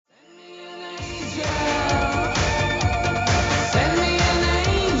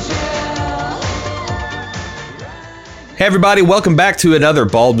Hey everybody, welcome back to another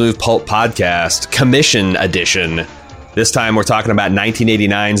Bald Move Pulp podcast, Commission Edition. This time we're talking about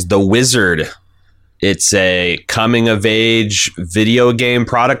 1989's The Wizard. It's a coming-of-age video game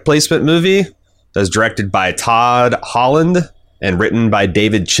product placement movie that's directed by Todd Holland and written by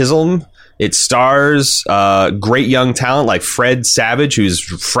David Chisholm. It stars great young talent like Fred Savage, who's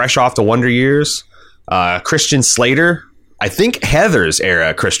fresh off the Wonder Years, Christian Slater, I think Heather's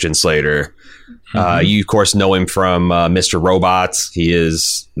era Christian Slater. You, of course, know him from Mr. Robot. He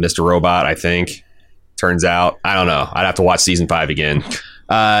is Mr. Robot, I think. Turns out. I don't know. I'd have to watch season 5 again.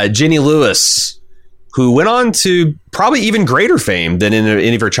 Ginny Lewis, who went on to probably even greater fame than in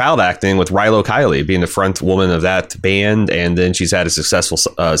any of her child acting with Rilo Kiley, being the front woman of that band. And then she's had a successful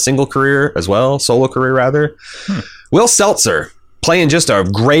single career as well, solo career, rather. Will Seltzer, playing just a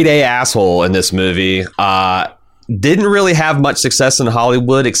grade A asshole in this movie. Didn't really have much success in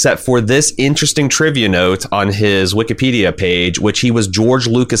Hollywood except for this interesting trivia note on his Wikipedia page, which he was George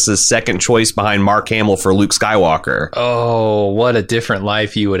Lucas's second choice behind Mark Hamill for Luke Skywalker. Oh, what a different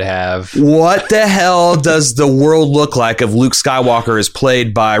life you would have. What the hell does the world look like if Luke Skywalker is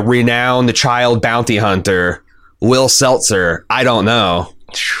played by renowned child bounty hunter Will Seltzer? I don't know.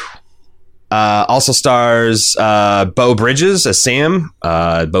 Also stars Beau Bridges as Sam.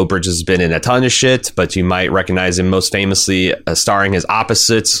 Beau Bridges has been in a ton of shit, but you might recognize him most famously starring his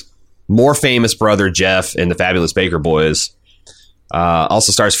opposite, more famous brother Jeff in The Fabulous Baker Boys.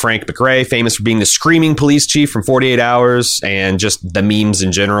 Also stars Frank McRae, famous for being the screaming police chief from 48 Hours and just the memes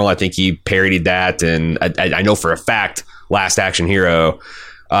in general. I think he parodied that, and I know for a fact Last Action Hero.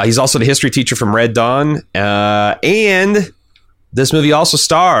 He's also the history teacher from Red Dawn. And this movie also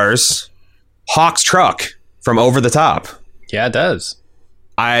stars Hawk's truck from Over the Top. Yeah, it does.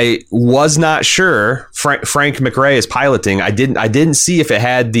 I was not sure Frank McRae is piloting. I didn't see if it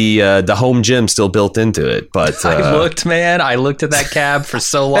had the home gym still built into it. But I looked at that cab for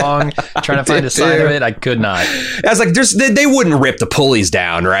so long trying to find a sign of it. I could not. I was like, they wouldn't rip the pulleys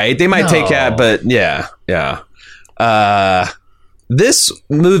down, right? They might take that, but yeah. This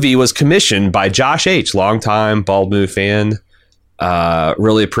movie was commissioned by Josh H., longtime Bald Move fan.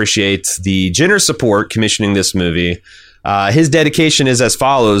 Really appreciate the generous support commissioning this movie. His dedication is as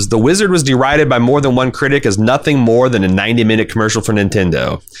follows. The Wizard was derided by more than one critic as nothing more than a 90-minute commercial for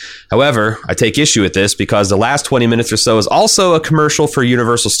Nintendo. However, I take issue with this because the last 20 minutes or so is also a commercial for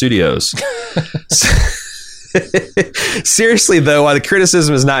Universal Studios. Seriously, though, while the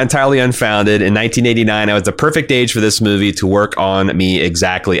criticism is not entirely unfounded, in 1989, I was the perfect age for this movie to work on me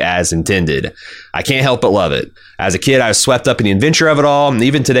exactly as intended. I can't help but love it. As a kid, I was swept up in the adventure of it all, and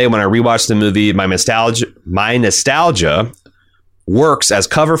even today, when I rewatch the movie, my nostalgia works as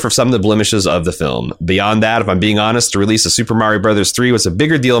cover for some of the blemishes of the film. Beyond that, if I'm being honest, the release of Super Mario Bros. 3 was a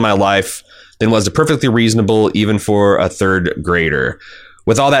bigger deal in my life than was perfectly reasonable, even for a third grader.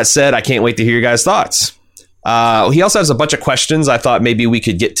 With all that said, I can't wait to hear your guys' thoughts. He also has a bunch of questions I thought maybe we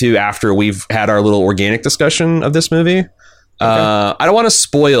could get to after we've had our little organic discussion of this movie. Okay. I don't want to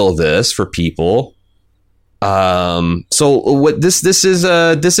spoil this for people. So what this is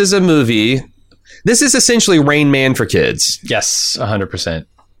a movie. This is essentially Rain Man for kids. Yes, 100%.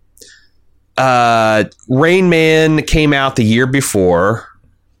 Rain Man came out the year before.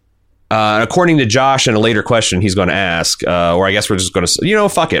 According to Josh, in a later question he's going to ask, or I guess we're just going to,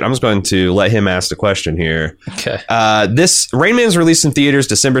 fuck it. I'm just going to let him ask the question here. Okay. This Rain Man's released in theaters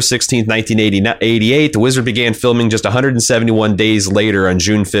December 16th, 1988. The Wizard began filming just 171 days later on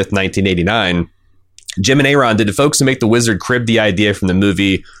June 5th, 1989. Jim and Aaron, did the folks who make The Wizard crib the idea from the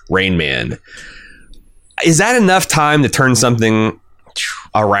movie Rain Man? Is that enough time to turn something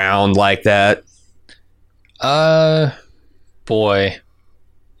around like that? Boy.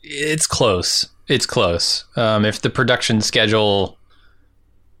 It's close. If the production schedule,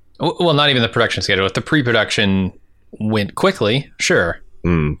 well, not even the production schedule, if the pre-production went quickly, sure.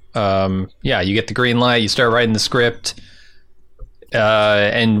 You get the green light, you start writing the script,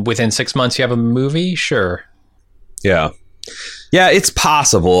 and within 6 months you have a movie, sure. Yeah, it's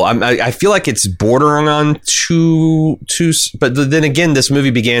possible. I feel like it's bordering on too. But then again, this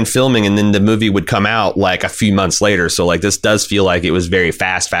movie began filming, and then the movie would come out like a few months later. So like this does feel like it was very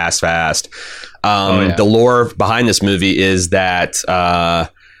fast. The lore behind this movie is that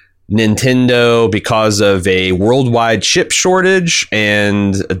Nintendo, because of a worldwide chip shortage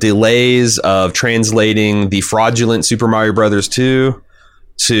and delays of translating the fraudulent Super Mario Bros. 2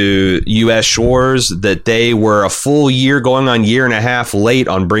 to U.S. shores, that they were a full year, going on year and a half late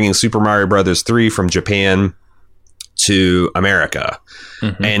on bringing Super Mario Bros. 3 from Japan to America.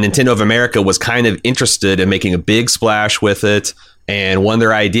 Mm-hmm. And Nintendo of America was kind of interested in making a big splash with it. And one of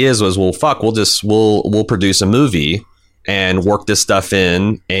their ideas was, well, fuck, we'll produce a movie and work this stuff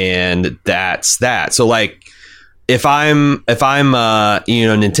in, and that's that. So like, if I'm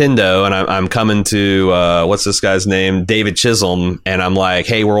Nintendo, and I'm coming to what's this guy's name, David Chisholm, and I'm like,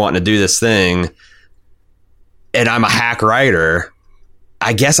 hey, we're wanting to do this thing, and I'm a hack writer,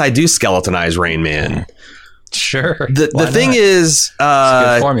 I guess I do skeletonize Rain Man. Sure. The thing is, it's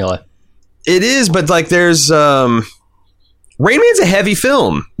a good formula. It is, but like, there's Rain Man's a heavy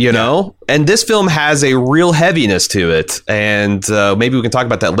film, you know, and this film has a real heaviness to it, and maybe we can talk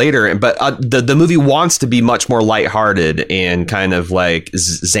about that later. But the movie wants to be much more lighthearted and kind of like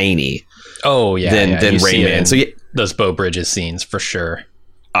zany. Oh yeah, than Rain Man. So those Beau Bridges scenes for sure.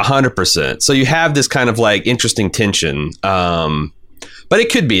 100%. So you have this kind of like interesting tension, but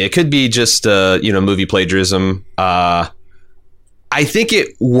it could be just movie plagiarism. I think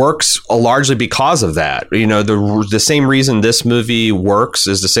it works largely because of that. You know, the same reason this movie works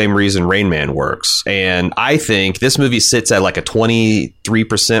is the same reason Rain Man works. And I think this movie sits at like a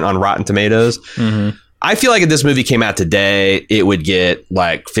 23% on Rotten Tomatoes. Mm-hmm. I feel like if this movie came out today, it would get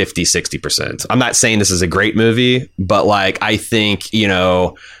like 50, 60%. I'm not saying this is a great movie, but like, I think, you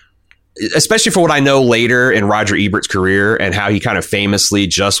know, especially for what I know later in Roger Ebert's career and how he kind of famously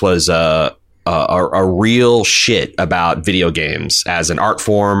just was a real shit about video games as an art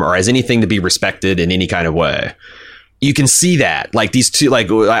form or as anything to be respected in any kind of way. You can see that, like these two, like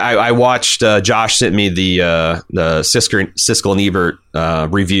I watched, Josh sent me the Siskel and Ebert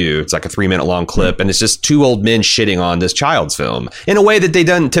review. It's like a 3-minute long clip, and it's just two old men shitting on this child's film in a way that they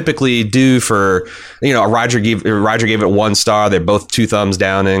don't typically do for, you know, Roger gave it 1 star. They're both 2 thumbs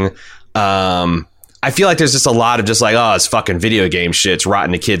downing. I feel like there's just a lot of just like, oh, it's fucking video game shit. It's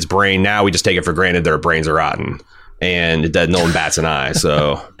rotten the kid's brain. Now we just take it for granted their brains are rotten, and it doesn't, no one bats an eye.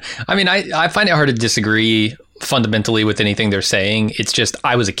 So, I mean, I find it hard to disagree fundamentally with anything they're saying. It's just,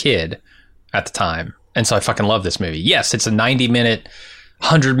 I was a kid at the time, and so I fucking love this movie. Yes, it's a 90-minute,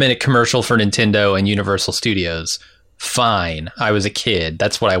 100-minute commercial for Nintendo and Universal Studios. Fine. I was a kid.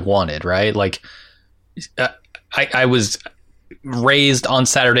 That's what I wanted, right? Like, I was raised on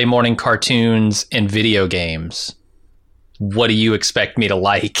Saturday morning cartoons and video games. What do you expect me to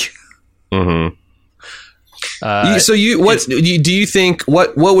like? Mm-hmm. Do you think,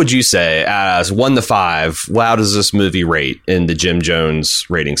 what would you say as 1 to 5? How does this movie rate in the Jim Jones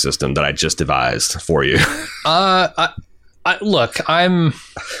rating system that I just devised for you? Look, I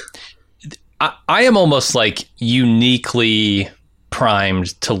am almost like uniquely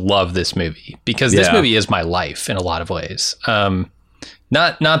primed to love this movie because this movie is my life in a lot of ways.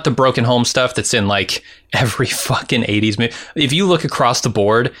 Not the broken home stuff that's in like every fucking 80s movie. If you look across the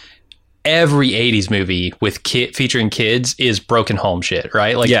board, every 80s movie with featuring kids is broken home shit,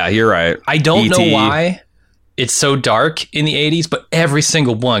 right? Like, yeah, you're right. I don't know why it's so dark in the 80s, but every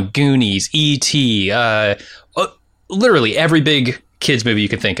single one, Goonies, E.T., literally every big kids movie you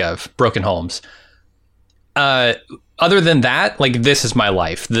can think of, broken homes. Other than that, like, this is my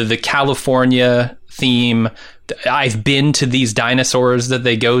life. The California theme. I've been to these dinosaurs that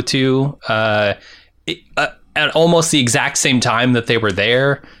they go to at almost the exact same time that they were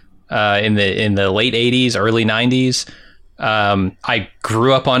there in the late 80s, early 90s. I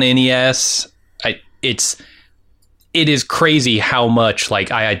grew up on NES. It is crazy how much like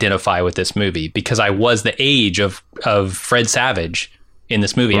I identify with this movie because I was the age of Fred Savage in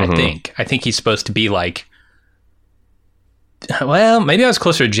this movie. Mm-hmm. I think he's supposed to be like, well, maybe I was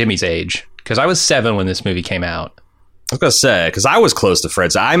closer to Jimmy's age because I was 7 when this movie came out. I was gonna say, because I was close to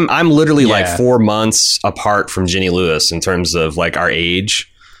Fred's. I'm literally like 4 months apart from Jenny Lewis in terms of like our age.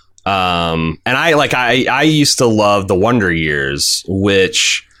 And I used to love The Wonder Years,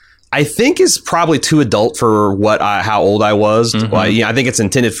 which I think is probably too adult for how old I was. Mm-hmm. I think it's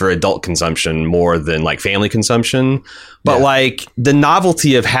intended for adult consumption more than like family consumption. But like the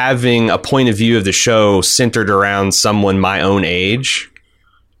novelty of having a point of view of the show centered around someone my own age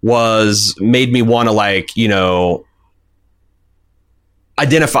made me want to like, you know,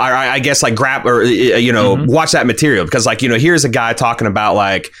 identify, I guess, like grab or, you know, watch that material because like, you know, here's a guy talking about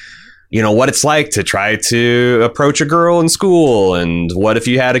like, you know, what it's like to try to approach a girl in school. And what if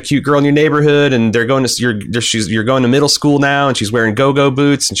you had a cute girl in your neighborhood and you're going to middle school now and she's wearing go-go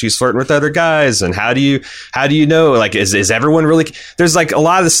boots and she's flirting with other guys. And how do you know, like, is everyone really, there's like a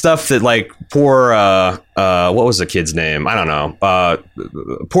lot of the stuff that like poor, what was the kid's name? I don't know.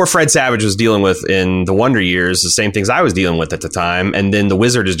 Poor Fred Savage was dealing with in The Wonder Years, the same things I was dealing with at the time. And then The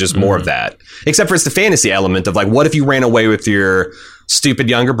Wizard is just more of that, except for it's the fantasy element of like, what if you ran away with your stupid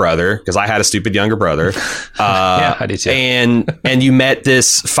younger brother, because I had a stupid younger brother. Yeah, I do too. And you met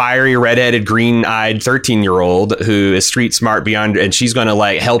this fiery, redheaded, green-eyed 13-year-old who is street smart beyond, and she's going to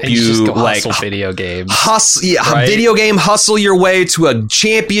like help And you just go like hustle video games. right? Video game hustle your way to a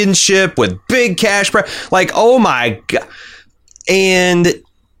championship with big cash like, oh my god. And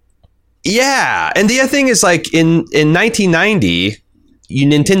yeah, and the other thing is like in 1990,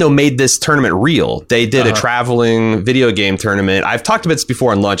 Nintendo made this tournament real. They did a traveling video game tournament. I've talked about this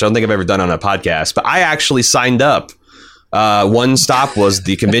before on lunch. I don't think I've ever done it on a podcast, but I actually signed up. One stop was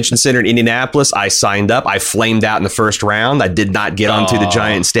the convention center in Indianapolis. I signed up. I flamed out in the first round. I did not get onto the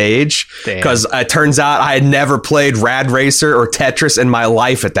giant stage because it turns out I had never played Rad Racer or Tetris in my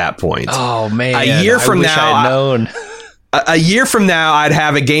life at that point. Oh man! A year from now, I had known. A year from now, I'd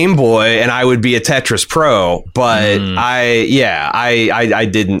have a Game Boy and I would be a Tetris pro. But I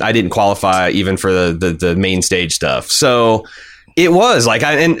didn't qualify even for the main stage stuff. So it was like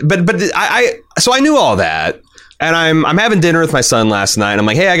so I knew all that. And I'm having dinner with my son last night. And I'm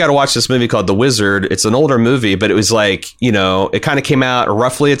like, hey, I got to watch this movie called The Wizard. It's an older movie, but it was like, it kind of came out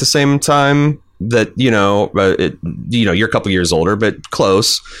roughly at the same time that, you're a couple years older, but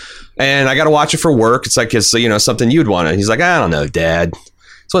close. And I got to watch it for work. It's like, it's, something you'd want to. He's like, I don't know, Dad.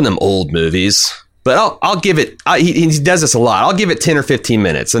 It's one of them old movies. But I'll give it. He does this a lot. I'll give it 10 or 15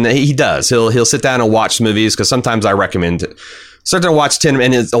 minutes, and he does. He'll sit down and watch movies because sometimes I recommend. Start to watch 10,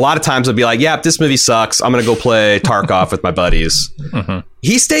 and a lot of times I'll be like, "Yeah, this movie sucks. I'm gonna go play Tarkov with my buddies."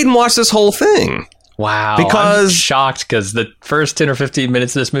 He stayed and watched this whole thing. Wow! Because I'm shocked because the first 10 or 15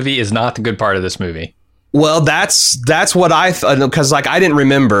 minutes of this movie is not the good part of this movie. Well, that's what I thought, because like I didn't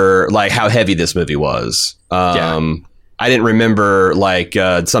remember like how heavy this movie was. I didn't remember like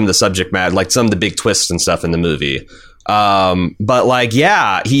some of the subject matter, like some of the big twists and stuff in the movie. But like,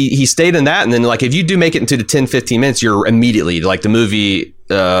 yeah, he stayed in that. And then like, if you do make it into the 10, 15 minutes, you're immediately like the movie,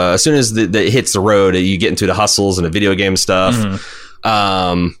 as soon as it hits the road, you get into the hustles and the video game stuff.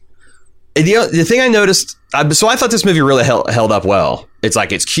 The thing I noticed, so I thought this movie really held up well. It's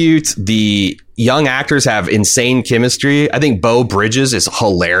like, it's cute. The young actors have insane chemistry. I think Beau Bridges is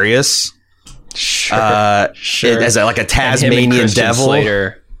hilarious. Sure. As like a Tasmanian devil.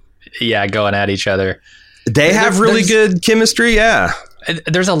 Slater, going at each other. They have really good chemistry. Yeah.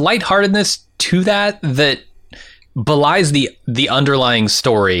 There's a lightheartedness to that belies the underlying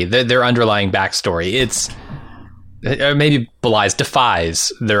story, their underlying backstory.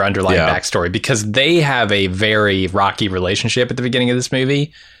 Defies their underlying backstory, because they have a very rocky relationship at the beginning of this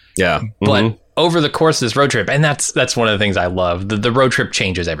movie. Yeah. But over the course of this road trip, and that's one of the things I love. The road trip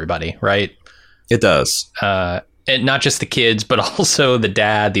changes everybody, right? It does. And not just the kids, but also the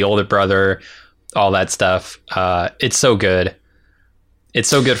dad, the older brother, all that stuff. It's so good. It's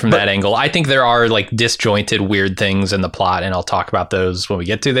so good from that angle. I think there are like disjointed, weird things in the plot, and I'll talk about those when we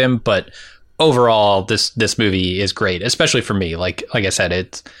get to them. But overall, this movie is great, especially for me. Like I said,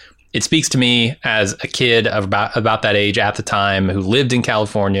 it speaks to me as a kid of about that age at the time, who lived in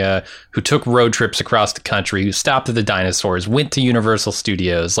California, who took road trips across the country, who stopped at the dinosaurs, went to Universal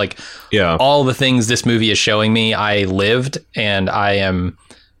Studios. Like, all the things this movie is showing me, I lived, and I am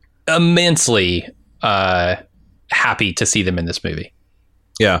immensely happy to see them in this movie.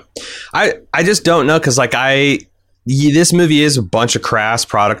 Yeah. I just don't know, because like this movie is a bunch of crass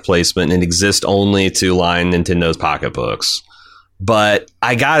product placement and exists only to line Nintendo's pocketbooks. But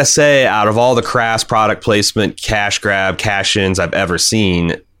I gotta say, out of all the crass product placement, cash grab, cash-ins I've ever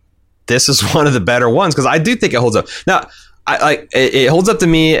seen, this is one of the better ones, because I do think it holds up. Now, it holds up to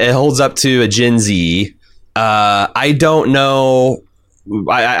me. It holds up to a Gen Z. I don't know.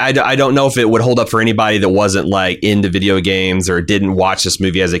 I don't know if it would hold up for anybody that wasn't like into video games or didn't watch this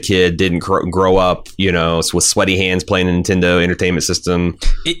movie as a kid, didn't grow up, with sweaty hands playing a Nintendo Entertainment System.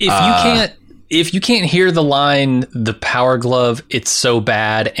 If you can't hear the line, the Power Glove, it's so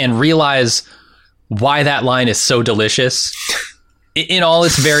bad, and realize why that line is so delicious in all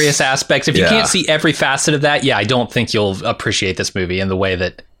its various aspects, if you can't see every facet of that, I don't think you'll appreciate this movie in the way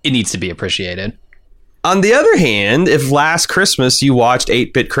that it needs to be appreciated. On the other hand, if last Christmas you watched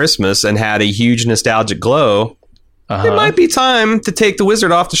 8-Bit Christmas and had a huge nostalgic glow, it might be time to take The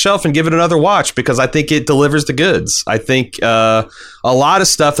Wizard off the shelf and give it another watch, because I think it delivers the goods. I think a lot of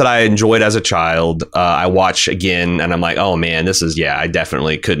stuff that I enjoyed as a child, I watch again and I'm like, oh man, this is, I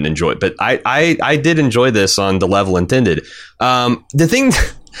definitely couldn't enjoy it. But I did enjoy this on the level intended. One of the things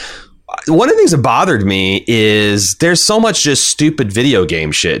that bothered me is there's so much just stupid video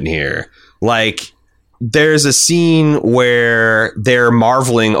game shit in here. Like, there's a scene where they're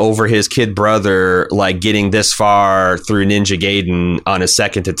marveling over his kid brother, like getting this far through Ninja Gaiden on his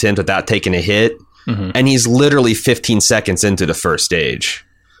second attempt without taking a hit. and he's literally 15 seconds into the first stage.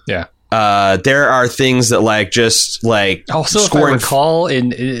 Yeah. There are things that also, scoring. if I recall,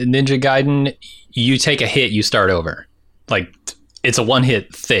 in Ninja Gaiden, you take a hit, you start over. Like, it's a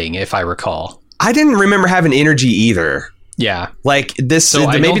one-hit thing, if I recall. I didn't remember having energy either. Yeah. Like this, So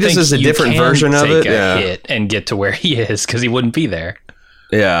maybe this is a different version of it. Take a hit and get to where he is, because he wouldn't be there.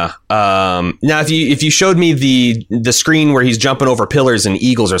 Yeah. Now, if you showed me the screen where he's jumping over pillars and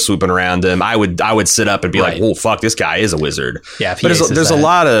eagles are swooping around him, I would sit up and be like, "Oh fuck, this guy is a wizard." Yeah. But there's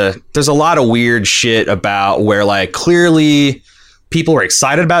a lot of weird shit about where like clearly people are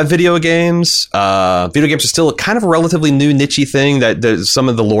excited about video games. Video games are still kind of a relatively new niche-y thing. That some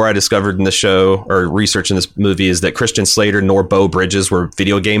of the lore I discovered in the show or research in this movie is that Christian Slater nor Beau Bridges were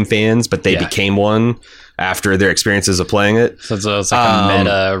video game fans, but they became one after their experiences of playing it. So it's like a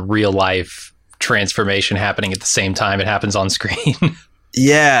meta real life transformation happening at the same time it happens on screen.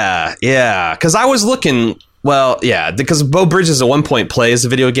 Yeah. Because I was looking, because Beau Bridges at one point plays the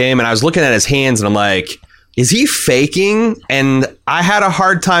video game, and I was looking at his hands, and I'm like, is he faking? And I had a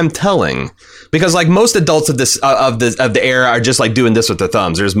hard time telling, because like most adults of the era are just like doing this with their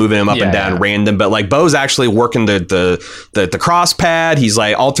thumbs. They're just moving them up and down random. But like Beau's actually working the cross pad. He's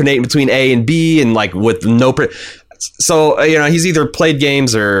like alternating between A and B, and like with no. So he's either played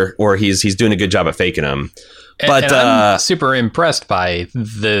games or he's doing a good job at faking them. But and I'm super impressed by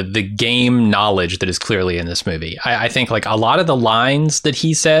the game knowledge that is clearly in this movie. I think like a lot of the lines that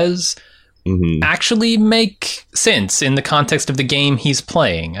he says actually make sense in the context of the game he's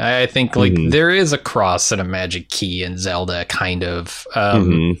playing. I think like there is a cross and a magic key in Zelda, kind of.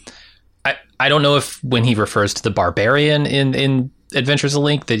 I don't know if when he refers to the barbarian in Adventures of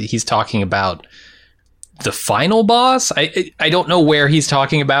Link that he's talking about the final boss. I don't know where he's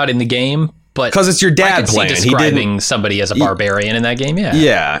talking about in the game, but because it's your dad playing, describing somebody as a barbarian in that game.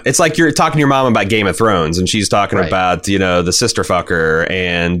 Yeah, it's like you're talking to your mom about Game of Thrones, and she's talking about the sister fucker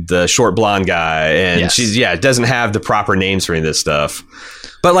and the short blonde guy, and she's doesn't have the proper names for any of this stuff.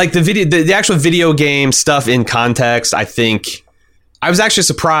 But like the actual video game stuff in context, I think I was actually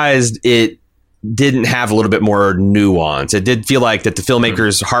surprised it didn't have a little bit more nuance. It did feel like that the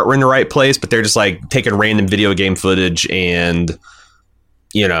filmmakers' heart were in the right place, but they're just like taking random video game footage and.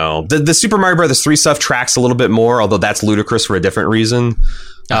 The Super Mario Brothers 3 stuff tracks a little bit more, although that's ludicrous for a different reason.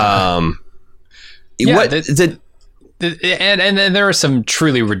 And there are some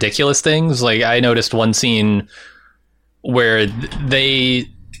truly ridiculous things. Like I noticed one scene where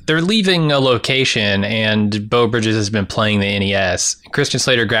they're leaving a location and Beau Bridges has been playing the NES. Christian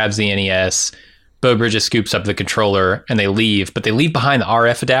Slater grabs the NES. Beau Bridges scoops up the controller and they leave, but they leave behind the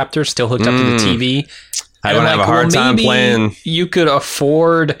RF adapter still hooked up to the TV. I don't have a hard time playing. You could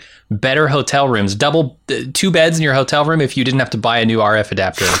afford better hotel rooms, double 2 beds in your hotel room if you didn't have to buy a new RF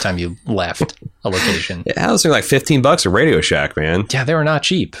adapter every time you left a location. Yeah, that was like $15 at Radio Shack, man. Yeah, they were not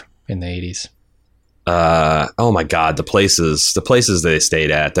cheap in the 80s. Oh my God, the places they stayed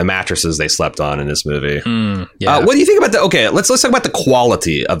at, the mattresses they slept on in this movie. What do you think about let's talk about the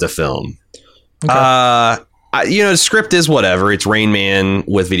quality of the film. Okay. The script is whatever. It's Rain Man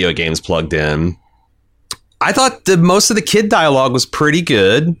with video games plugged in. I thought most of the kid dialogue was pretty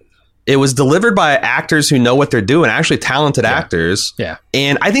good. It was delivered by actors who know what they're doing, actually talented actors. Yeah.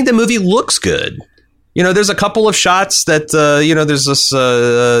 And I think the movie looks good. There's a couple of shots that, there's this,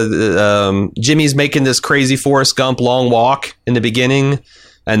 Jimmy's making this crazy Forrest Gump long walk in the beginning.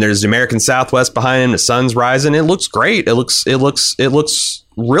 And there's the American Southwest behind him. The sun's rising. It looks great. It looks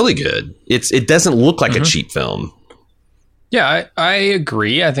really good. It doesn't look like a cheap film. Yeah, I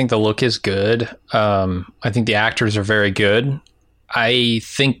agree. I think the look is good. I think the actors are very good. I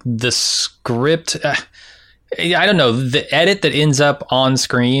think the script, I don't know, the edit that ends up on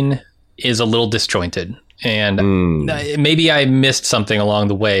screen is a little disjointed. And maybe I missed something along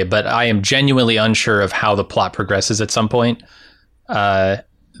the way, but I am genuinely unsure of how the plot progresses at some point, the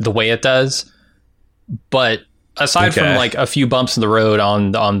way it does. But aside from like a few bumps in the road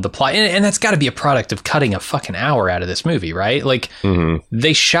on the plot, and that's got to be a product of cutting a fucking hour out of this movie, right? Like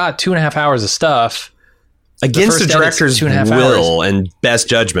they shot 2.5 hours of stuff against the director's will and best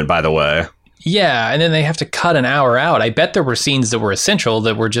judgment, by the way. Yeah, and then they have to cut an hour out. I bet there were scenes that were essential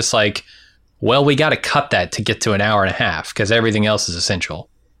that were just like, well, we got to cut that to get to an hour and a half because everything else is essential.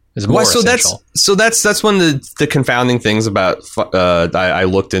 Is more essential. That's one of the confounding things about I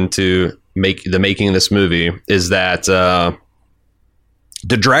looked into the making of this movie is that the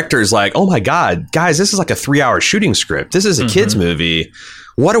director's like, oh my God, guys, this is like a 3-hour shooting script. This is a kid's movie.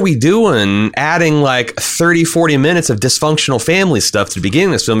 What are we doing adding like 30-40 minutes of dysfunctional family stuff to the beginning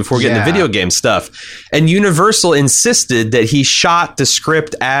of this film before getting the video game stuff? And Universal insisted that he shot the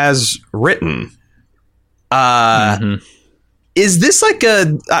script as written. Is this like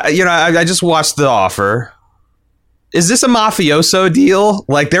I just watched The Offer. Is this a mafioso deal?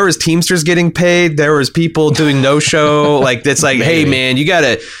 Like there was Teamsters getting paid. There was people doing no show. Like it's like, hey man, you got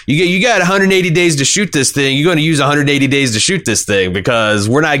 180 days to shoot this thing. You're going to use 180 days to shoot this thing because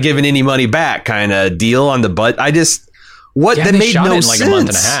we're not giving any money back kind of deal on the butt. That made shot no it in sense. like a month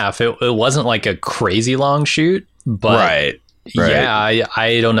and a half. It wasn't like a crazy long shoot, but right. Yeah,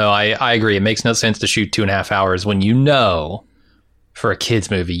 I don't know. I agree. It makes no sense to shoot 2.5 hours when you know for a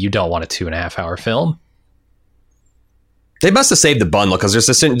kid's movie, you don't want a 2.5 hour film. They must have saved the bundle because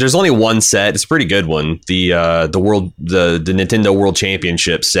there's only one set. It's a pretty good one. The Nintendo World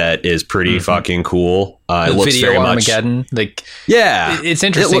Championship set is pretty fucking cool. It looks Video very Armageddon. It's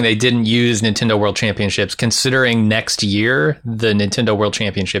interesting they didn't use Nintendo World Championships, considering next year the Nintendo World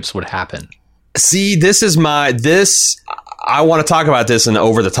Championships would happen. See, I want to talk about this in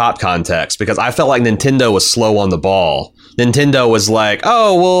over the top context because I felt like Nintendo was slow on the ball. Nintendo was like,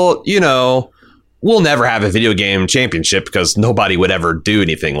 oh well, we'll never have a video game championship because nobody would ever do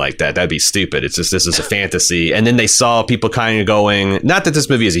anything like that. That'd be stupid. It's just, this is a fantasy. And then they saw people kind of going, not that this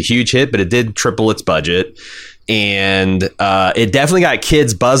movie is a huge hit, but it did triple its budget. And it definitely got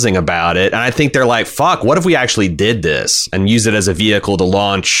kids buzzing about it. And I think they're like, fuck, what if we actually did this and use it as a vehicle to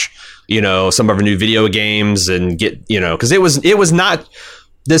launch, some of our new video games and get, because it was not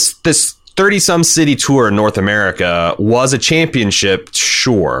this 30 some city tour in North America was a championship.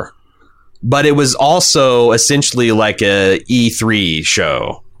 Sure. But it was also essentially like a E3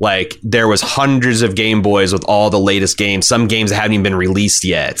 show. Like there was hundreds of Game Boys with all the latest games, some games that haven't even been released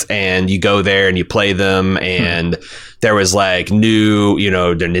yet. And you go there and you play them. And there was like new,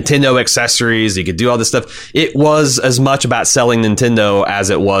 the Nintendo accessories. You could do all this stuff. It was as much about selling Nintendo as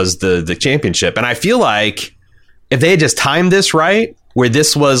it was the championship. And I feel like if they had just timed this right, where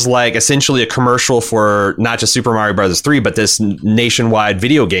this was like essentially a commercial for not just Super Mario Bros. 3, but this nationwide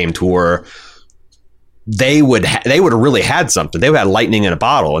video game tour, they would have really had something. They would have lightning in a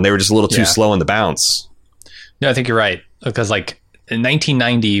bottle, and they were just a little too slow on the bounce. No, I think you're right. Because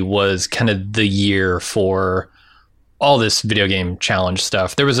 1990 was kind of the year for all this video game challenge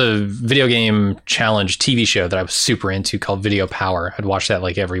stuff. There was a video game challenge TV show that I was super into called Video Power. I'd watch that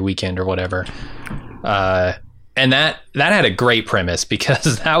like every weekend or whatever. And that had a great premise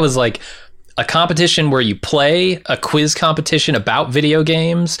because that was like a competition where you play a quiz competition about video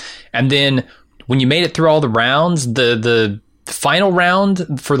games. And then when you made it through all the rounds, the final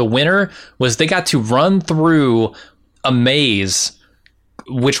round for the winner was they got to run through a maze,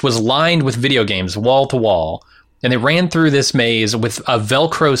 which was lined with video games wall to wall. And they ran through this maze with a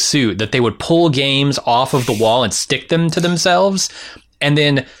Velcro suit that they would pull games off of the wall and stick them to themselves. And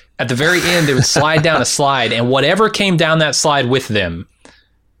then at the very end, they would slide down a slide, and whatever came down that slide with them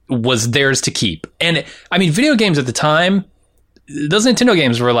was theirs to keep. And I mean, video games at the time, those Nintendo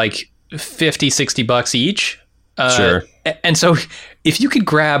games were like $50-$60 each. Sure. And so if you could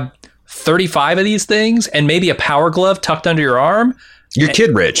grab 35 of these things and maybe a Power Glove tucked under your arm, you're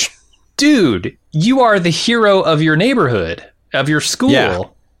kid rich. Dude, you are the hero of your neighborhood, of your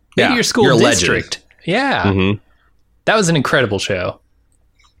school. Maybe your school district. Yeah. Mm-hmm. That was an incredible show.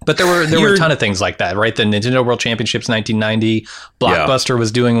 But there were a ton of things like that, right? The Nintendo World Championships 1990. Blockbuster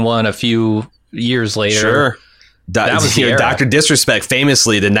was doing one a few years later. Sure. That was Dr. Disrespect,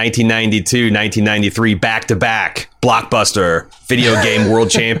 famously, the 1992-1993 back-to-back Blockbuster video game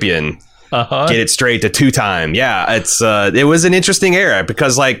world champion. Get it straight, the 2-time. Yeah, it was an interesting era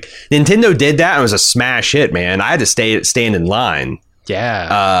because like Nintendo did that and it was a smash hit, man. I had to stand in line.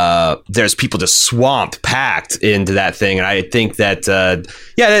 Yeah. There's people just packed into that thing. And I think that, I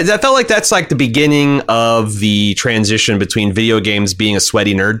felt like that's like the beginning of the transition between video games being a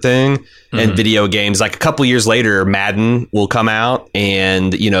sweaty nerd thing and video games. Like a couple years later, Madden will come out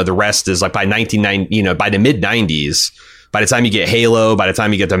and, the rest is like by by the mid 90s, by the time you get Halo, by the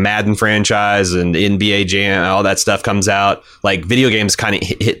time you get the Madden franchise and NBA Jam, all that stuff comes out, like video games kind of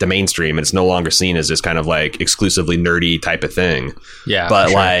hit the mainstream and it's no longer seen as this kind of like exclusively nerdy type of thing. Yeah.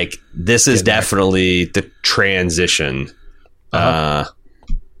 But like, this is definitely the transition. What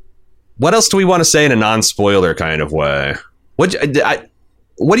else do we want to say in a non-spoiler kind of way? What do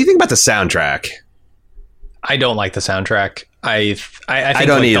you think about the soundtrack? I don't like the soundtrack. I think I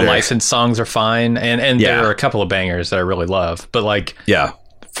don't like either. The licensed songs are fine, and there are a couple of bangers that I really love. But like,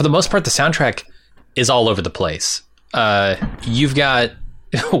 for the most part, the soundtrack is all over the place. You've got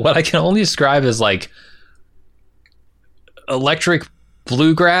what I can only describe as like electric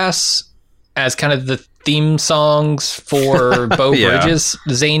bluegrass as kind of the theme songs for Beau Bridges'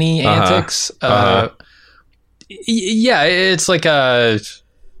 zany antics. Yeah, it's like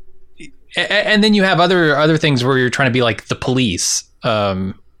And then you have other things where you're trying to be like the Police,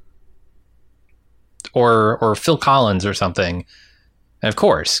 or Phil Collins or something. And of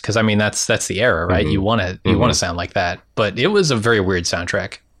course, because I mean that's the era, right? You want to sound like that. But it was a very weird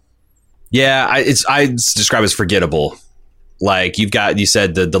soundtrack. Yeah, I describe it as forgettable. Like you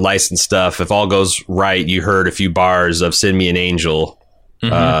said the licensed stuff. If all goes right, you heard a few bars of "Send Me an Angel"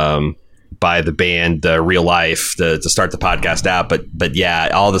 by the band Real Life to start the podcast out. But yeah,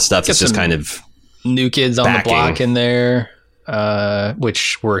 all the stuff is just kind of New Kids on the Block in there,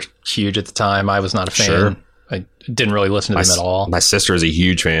 which were huge at the time. I was not a fan. Sure. I didn't really listen to them at all. My sister is a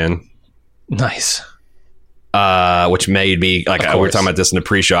huge fan. Nice. Which made me, like, we were talking about this in the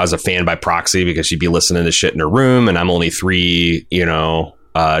pre-show, I was a fan by proxy because she'd be listening to shit in her room, and I'm only 3,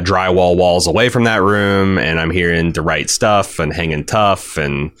 drywall walls away from that room, and I'm hearing the right stuff and hanging tough,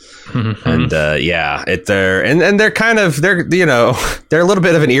 and yeah, they're kind of, they're a little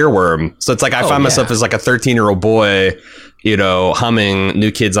bit of an earworm. So it's like I find myself as like a 13-year-old boy, humming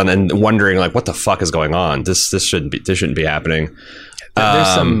New Kids on and wondering like, what the fuck is going on? This shouldn't be happening. There's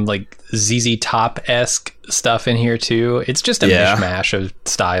some like ZZ Top-esque stuff in here too. It's just a mishmash of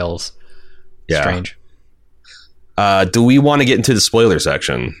styles. Yeah. Strange. Do we want to get into the spoiler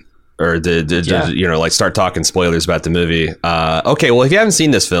section, or start talking spoilers about the movie? Okay, well, if you haven't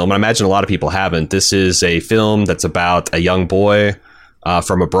seen this film, and I imagine a lot of people haven't, this is a film that's about a young boy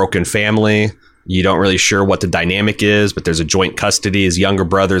from a broken family. You don't really sure what the dynamic is, but there's a joint custody. His younger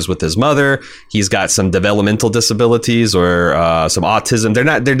brother's with his mother. He's got some developmental disabilities or some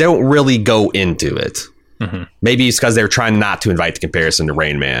autism. They don't really go into it. Mm-hmm. Maybe it's because they're trying not to invite the comparison to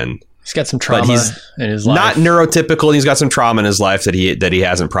Rain Man. He's got some trauma in his life. Not neurotypical. He's got some trauma in his life that he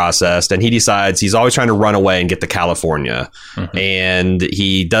hasn't processed, and he decides he's always trying to run away and get to California. Mm-hmm. And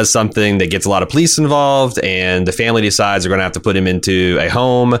he does something that gets a lot of police involved, and the family decides they're going to have to put him into a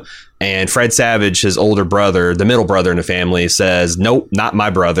home. And Fred Savage, his older brother, the middle brother in the family, says, "Nope, not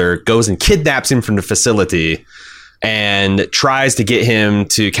my brother." Goes and kidnaps him from the facility and tries to get him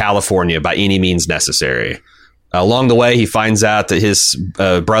to California by any means necessary. Along the way, he finds out that his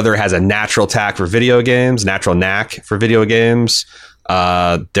brother has a natural knack for video games.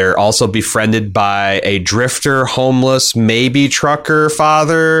 They're also befriended by a drifter, homeless, maybe trucker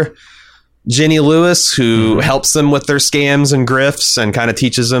father, Jenny Lewis, who helps them with their scams and grifts and kind of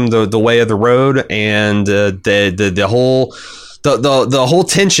teaches them the way of the road. And the whole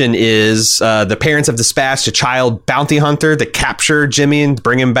tension is the parents have dispatched a child bounty hunter to capture Jimmy and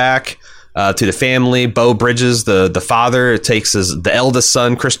bring him back to the family. Beau Bridges, the father, takes the eldest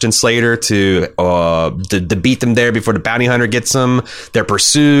son, Christian Slater, to beat them there before the bounty hunter gets them. They're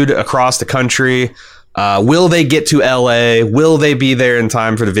pursued across the country. Will they get to LA? Will they be there in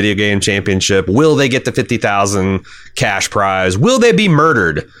time for the video game championship? Will they get the $50,000 cash prize? Will they be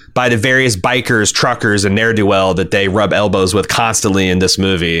murdered by the various bikers, truckers, and ne'er-do-well that they rub elbows with constantly in this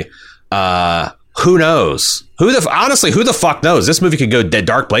movie? Who knows? Honestly, who the fuck knows? This movie could go dead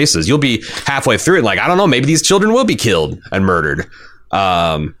dark places. You'll be halfway through it like, I don't know, maybe these children will be killed and murdered.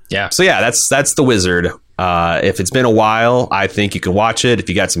 Yeah. So yeah, that's The Wizard. If it's been a while, I think you can watch it. If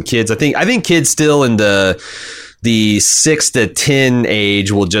you got some kids, I think kids still in the 6 to 10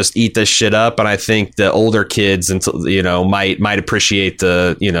 age will just eat this shit up, and I think the older kids might appreciate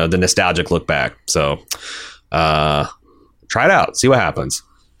the nostalgic look back. So try it out, see what happens.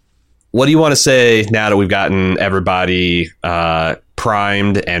 What do you want to say now that we've gotten everybody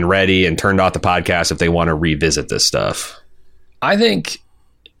primed and ready and turned off the podcast if they want to revisit this stuff? I think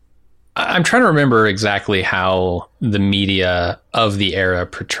I'm trying to remember exactly how the media of the era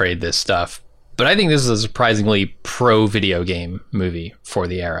portrayed this stuff, but I think this is a surprisingly pro video game movie for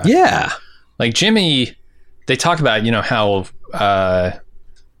the era. Yeah. Like Jimmy, they talk about, how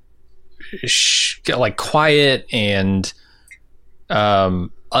like quiet and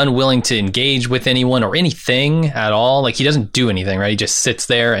unwilling to engage with anyone or anything at all. Like he doesn't do anything, right? He just sits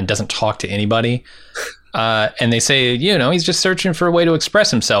there and doesn't talk to anybody. And they say, he's just searching for a way to express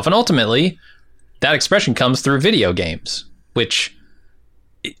himself. And ultimately, that expression comes through video games, which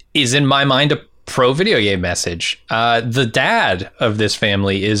is, in my mind, a pro-video game message. The dad of this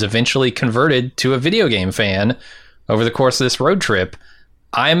family is eventually converted to a video game fan over the course of this road trip.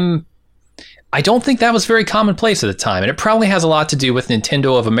 I don't think that was very commonplace at the time. And it probably has a lot to do with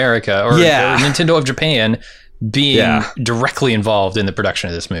Nintendo of America or Nintendo of Japan being directly involved in the production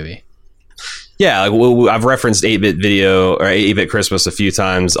of this movie. Yeah, I've referenced 8-Bit Video or 8-Bit Christmas a few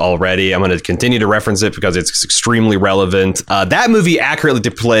times already. I'm going to continue to reference it because it's extremely relevant. That movie accurately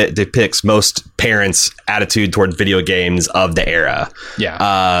depicts most parents' attitude toward video games of the era.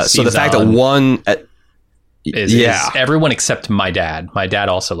 Yeah. So the fact that one... is everyone except my dad. My dad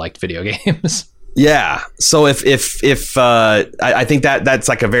also liked video games. Yeah. So if I think that's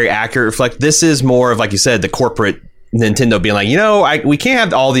like a very accurate reflect. This is more of, like you said, the corporate Nintendo being like, we can't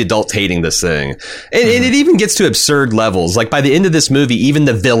have all the adults hating this thing. And it even gets to absurd levels. Like by the end of this movie, even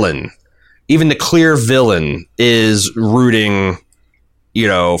the clear villain is rooting,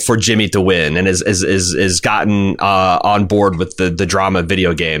 for Jimmy to win, and is gotten on board with the drama of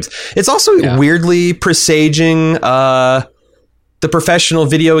video games. It's also weirdly presaging the professional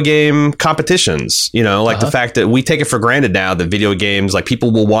video game competitions, the fact that we take it for granted now that video games, like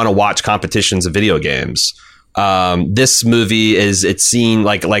people will want to watch competitions of video games. This movie it's seen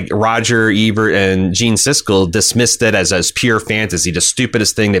like Roger Ebert and Gene Siskel dismissed it as pure fantasy, the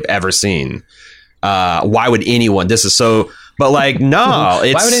stupidest thing they've ever seen. Why would anyone? This is so. But like, no.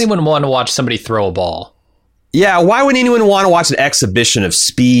 Why would anyone want to watch somebody throw a ball? Yeah, why would anyone want to watch an exhibition of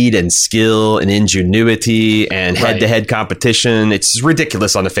speed and skill and ingenuity and head-to-head competition? It's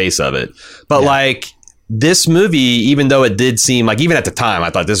ridiculous on the face of it. But like this movie, even though it did seem like, even at the time, I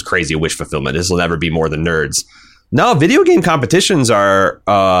thought this is crazy wish fulfillment. This will never be more than nerds. No, video game competitions are,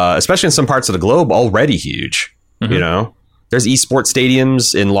 especially in some parts of the globe, already huge. There's esports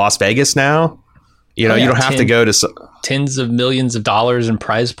stadiums in Las Vegas now. You don't have to go to tens of millions of dollars in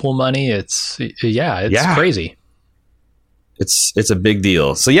prize pool money. It's crazy. It's a big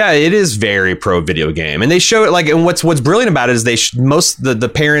deal. So yeah, it is very pro video game, and they show it and what's brilliant about it is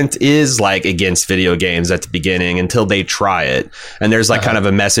the parent is like against video games at the beginning until they try it, and there's kind of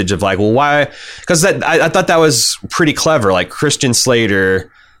a message of like, well, why? Because I thought that was pretty clever. Like Christian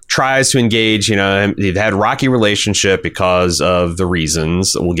Slater tries to engage. They've had a rocky relationship because of the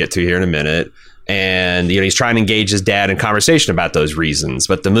reasons we'll get to here in a minute. And, he's trying to engage his dad in conversation about those reasons,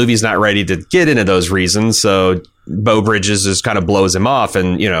 but the movie's not ready to get into those reasons. So Beau Bridges just kind of blows him off.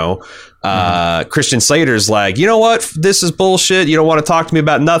 And, Christian Slater's like, you know what? This is bullshit. You don't want to talk to me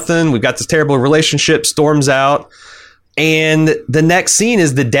about nothing. We've got this terrible relationship, storms out. And the next scene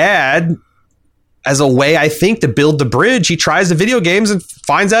is the dad, as a way, I think, to build the bridge. He tries the video games and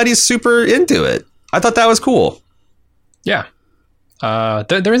finds out he's super into it. I thought that was cool. Yeah.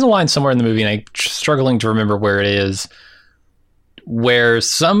 There is a line somewhere in the movie, and I'm struggling to remember where it is, where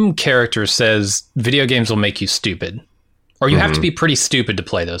some character says video games will make you stupid, or you have to be pretty stupid to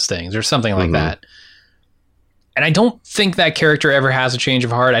play those things, or something like that. And I don't think that character ever has a change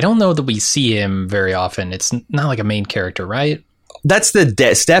of heart. I don't know that we see him very often. It's not like a main character, right? That's the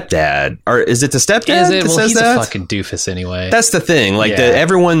stepdad, or is it the stepdad? Is it? Well, he's a fucking doofus anyway. That's the thing. Like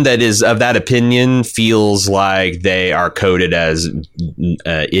everyone that is of that opinion feels like they are coded as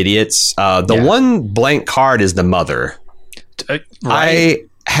idiots. The one blank card is the mother. Right. I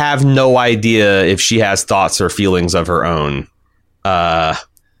have no idea if she has thoughts or feelings of her own. Yeah,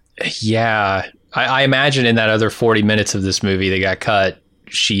 I imagine in that other 40 minutes of this movie that got cut,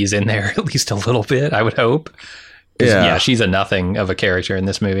 she's in there at least a little bit. I would hope. Yeah, she's a nothing of a character in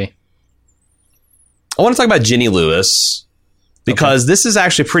this movie. I want to talk about Ginny Lewis, because this is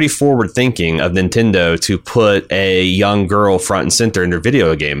actually pretty forward thinking of Nintendo to put a young girl front and center in their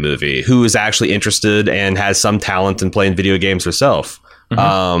video game movie who is actually interested and has some talent in playing video games herself.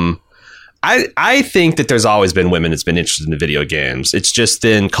 I think that there's always been women that's been interested in the video games. It's just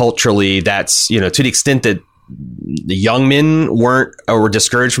then culturally that's, to the extent that the young men were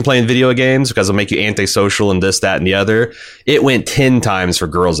discouraged from playing video games because it'll make you antisocial and this, that, and the other. It went 10 times for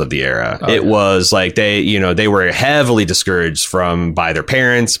girls of the era. It was like they were heavily discouraged by their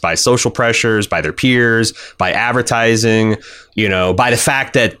parents, by social pressures, by their peers, by advertising, by the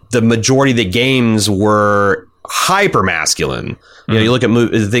fact that the majority of the games were hyper masculine. You look at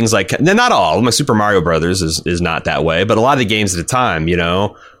things like, not all, my Super Mario Brothers is not that way, but a lot of the games at the time,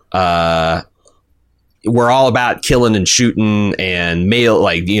 we're all about killing and shooting and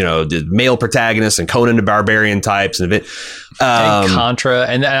the male protagonists and Conan the Barbarian types and Contra.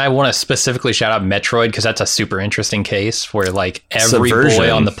 And I want to specifically shout out Metroid, because that's a super interesting case where every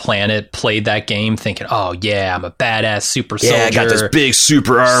boy on the planet played that game thinking, oh yeah, I'm a badass super soldier. Yeah, I got this big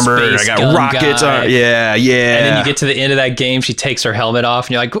super armor. I got rockets. Yeah. And then you get to the end of that game, she takes her helmet off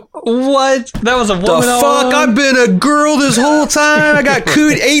and you're like, what? That was a woman all along? I've been a girl this whole time. I got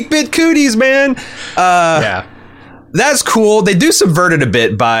 8-bit cooties, man. Yeah. That's cool. They do subvert it a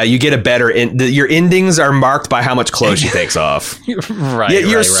bit by you get a better your endings are marked by how much clothes she takes off. Right.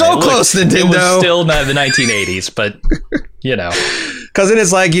 You're so close, Nintendo. It was still not the 1980s, but because then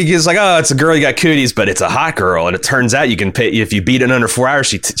it's like oh, it's a girl, you got cooties, but it's a hot girl, and it turns out you can pay if you beat it in under 4 hours.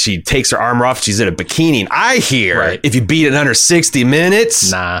 She takes her armor off. She's in a bikini. And I hear if you beat it in under 60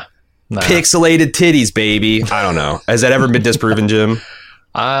 minutes, nah, pixelated titties, baby. I don't know. Has that ever been disproven, Jim?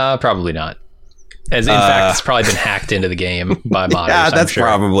 Probably not. As in fact, it's probably been hacked into the game by modders. Yeah, that's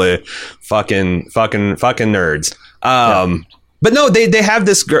probably fucking nerds. But no, they have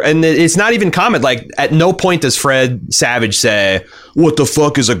this, and it's not even common. Like, at no point does Fred Savage say, "What the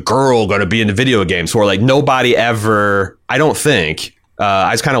fuck is a girl going to be into video games for?" Like, nobody ever. I don't think.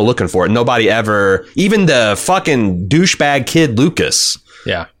 I was kind of looking for it. Nobody ever. Even the fucking douchebag kid Lucas.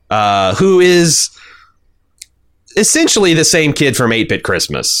 Yeah. Who is essentially the same kid from 8-Bit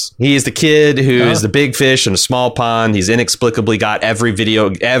Christmas. He is the kid who is the big fish in a small pond. He's inexplicably got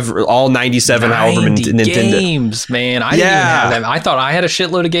all 97 however many Nintendo games, man. I didn't even have them. I thought I had a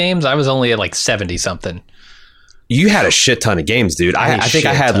shitload of games. I was only at like 70 something. You had a shit ton of games, dude. I think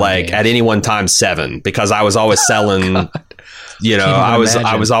I had like at any one time 7 because I was always selling. You know, I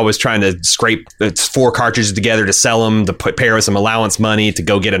was always trying to scrape 4 cartridges together to sell them, to pair with some allowance money to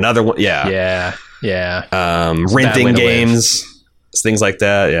go get another one. Yeah. Renting games, things like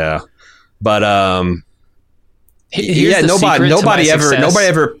that. Yeah. But nobody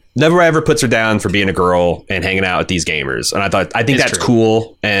ever puts her down for being a girl and hanging out with these gamers. And I think that's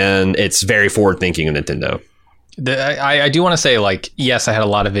cool, and it's very forward thinking of Nintendo. I do want to say, like, yes, I had a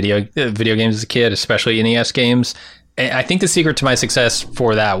lot of video games as a kid, especially NES games. And I think the secret to my success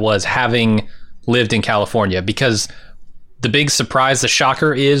for that was having lived in California, because the big surprise, the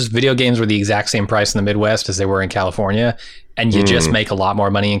shocker, is video games were the exact same price in the Midwest as they were in California, and you just make a lot more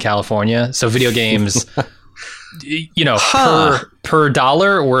money in California. So video games, per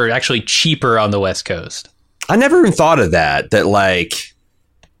dollar were actually cheaper on the West Coast. I never even thought of that like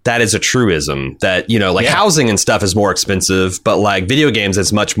that is a truism, that, housing and stuff is more expensive, but like video games,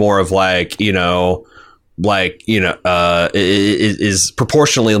 it's much more of like, is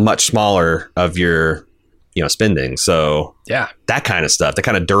proportionally much smaller of your, spending. So yeah, that kind of stuff, the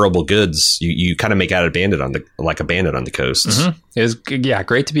kind of durable goods, you kind of make out a bandit on the coast. Mm-hmm. It was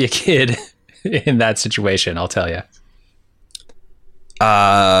great to be a kid in that situation, I'll tell you.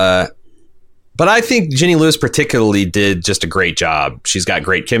 But I think Jenny Lewis particularly did just a great job. She's got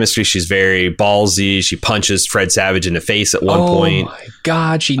great chemistry. She's very ballsy. She punches Fred Savage in the face at one point. Oh my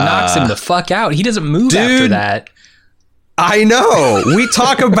God, she knocks him the fuck out. He doesn't move after that. I know. We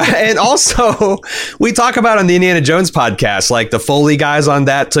talk about, and also we talk about on the Indiana Jones podcast, like the Foley guys on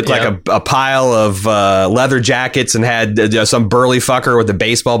that took like a pile of leather jackets and had some burly fucker with a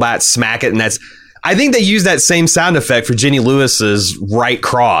baseball bat smack it, and I think they used that same sound effect for Jenny Lewis's right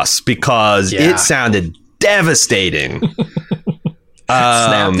cross because it sounded devastating.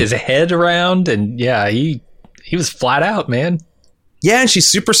 Snapped his head around, and he was flat out, man. Yeah, and she's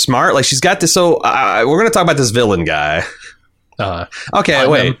super smart. Like, she's got this. So we're going to talk about this villain guy. Okay,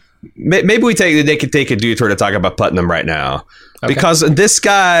 wait. Maybe they could take a detour to talk about Putnam right now, because this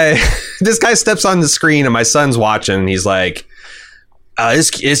guy steps on the screen, and my son's watching, and he's like,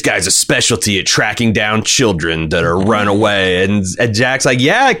 this guy's a specialty at tracking down children that are run away. And Jack's like,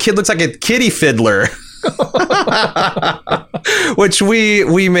 yeah, kid looks like a kitty fiddler. Which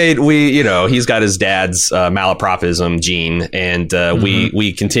he's got his dad's malapropism gene. And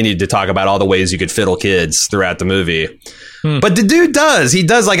we continued to talk about all the ways you could fiddle kids throughout the movie. But the dude does. He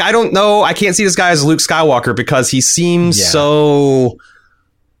does. Like, I don't know. I can't see this guy as Luke Skywalker because he seems so...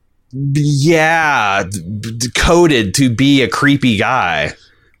 coded to be a creepy guy,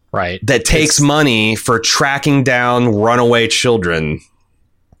 right? That takes money for tracking down runaway children.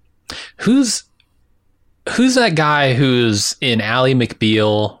 Who's that guy who's in Ally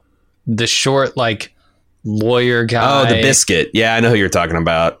McBeal, the short like lawyer guy? Oh, the Biscuit. Yeah, I know who you're talking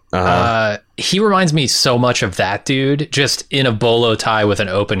about. He reminds me so much of that dude, just in a bolo tie with an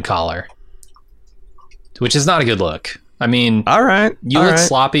open collar, which is not a good look. I mean, all right, you look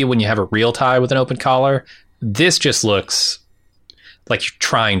sloppy when you have a real tie with an open collar. This just looks like you're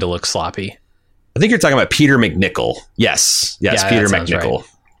trying to look sloppy. I think you're talking about Peter McNichol. Yes, Peter McNichol.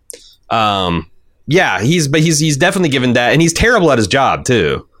 Right. He's definitely given that, and he's terrible at his job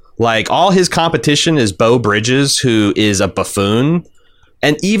too. Like, all his competition is Beau Bridges, who is a buffoon,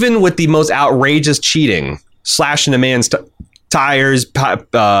 and even with the most outrageous cheating, slashing a man's tires,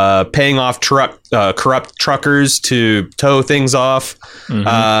 paying off corrupt truckers to tow things off,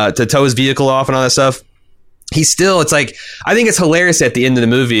 to tow his vehicle off and all that stuff. He's still, it's like, I think it's hilarious at the end of the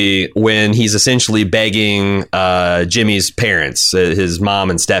movie when he's essentially begging Jimmy's parents, his mom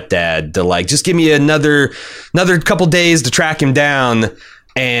and stepdad, to like, just give me another couple days to track him down.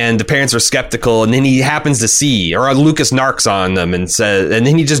 And the parents are skeptical, and then he happens to see, or Lucas narcs on them and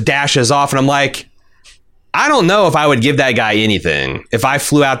then he just dashes off. And I'm like, I don't know if I would give that guy anything. If I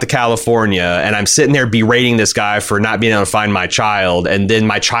flew out to California and I'm sitting there berating this guy for not being able to find my child, and then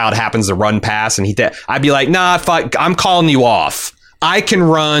my child happens to run past and I'd be like, nah, fuck, I'm calling you off. I can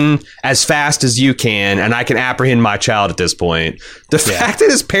run as fast as you can, and I can apprehend my child at this point. The fact that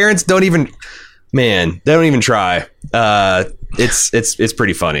his parents don't even try. It's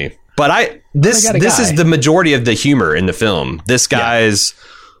pretty funny. But this is the majority of the humor in the film. This guy's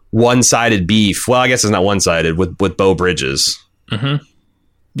one-sided beef. Well, I guess it's not one-sided with Beau Bridges. Mm-hmm.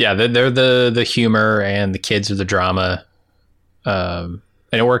 Yeah, they're the humor, and the kids are the drama, and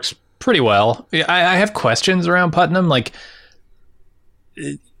it works pretty well. I have questions around Putnam. Like,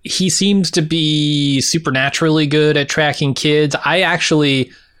 he seems to be supernaturally good at tracking kids.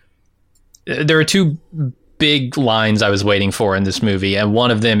 There are two big lines I was waiting for in this movie, and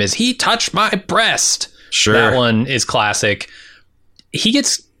one of them is, "He touched my breast." Sure. That one is classic. He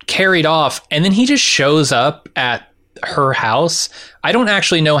gets carried off, and then he just shows up at her house. I don't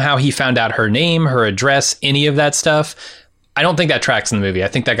actually know how he found out her name, her address, any of that stuff. I don't think that tracks in the movie. I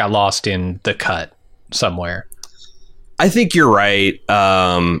think that got lost in the cut somewhere. I think you're right.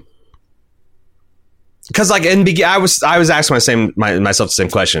 Because like I was asking myself the same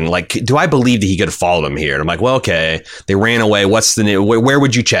question. Like, do I believe that he could have followed him here? And I'm like, well, okay, they ran away. What's the where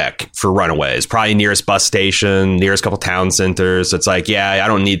would you check for runaways? Probably nearest bus station, nearest couple town centers. It's like, yeah, I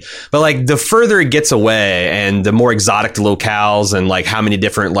don't need. But like, the further it gets away, and the more exotic the locales, and like how many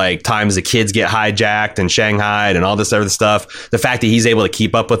different like times the kids get hijacked and shanghaied and all this other stuff. The fact that he's able to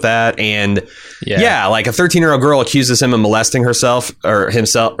keep up with that, and like a 13-year-old girl accuses him of molesting herself or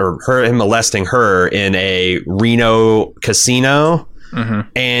himself or him molesting her in a Reno casino. Mm-hmm.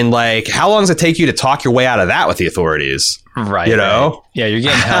 And like, how long does it take you to talk your way out of that with the authorities? Right. You know? Right. Yeah, you're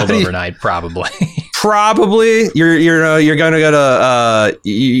getting held overnight, probably. Probably. You're going to go to,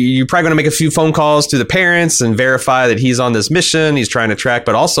 you're probably going to make a few phone calls to the parents and verify that he's on this mission he's trying to track,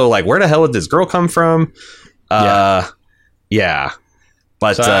 but also like, where the hell did this girl come from? Yeah.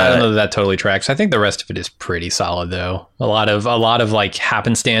 But so I don't know that totally tracks. I think the rest of it is pretty solid, though. A lot of like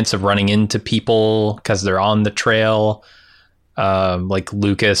happenstance of running into people because they're on the trail. Like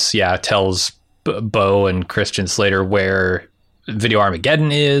Lucas, tells Beau and Christian Slater where Video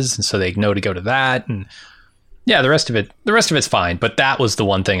Armageddon is, and so they know to go to that. And yeah, the rest of it's fine. But that was the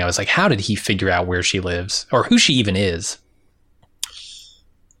one thing I was like, how did he figure out where she lives or who she even is?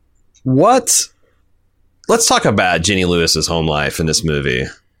 What? Let's talk about Jenny Lewis's home life in this movie.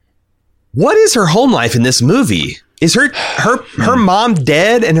 What is her home life in this movie? Is her mom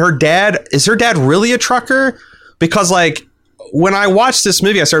dead, and is her dad really a trucker? Because like, when I watched this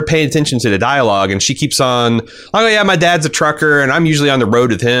movie, I started paying attention to the dialogue, and she keeps on, oh yeah, my dad's a trucker, and I'm usually on the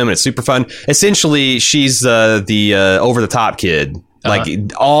road with him, and it's super fun. Essentially, she's the over the top kid. Like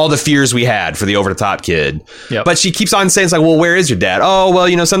all the fears we had for the over the top kid. Yep. But she keeps on saying, it's like, well, where is your dad? Oh,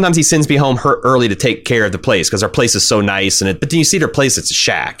 well, sometimes he sends me home early to take care of the place because our place is so nice. But then you see their place, it's a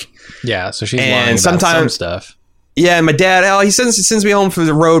shack. Yeah. So she's lying about some stuff. Yeah. And my dad, he sends me home for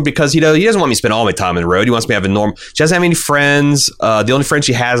the road because, he doesn't want me to spend all my time on the road. He wants me to have a normal. She doesn't have any friends. The only friends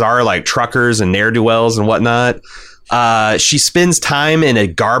she has are like truckers and ne'er-do-wells and whatnot. She spends time in a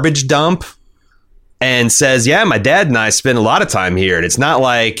garbage dump. And says, yeah, my dad and I spend a lot of time here. And it's not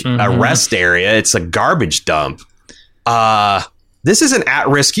like a rest area. It's a garbage dump. This is an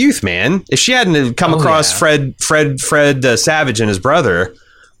at-risk youth, man. If she hadn't come across Fred Savage and his brother,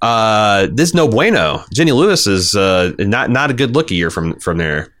 this is no bueno. Jenny Lewis is not a good look a year from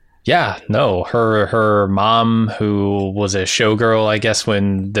there. Yeah, no. Her mom, who was a showgirl, I guess,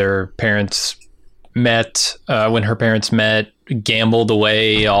 when her parents met, gambled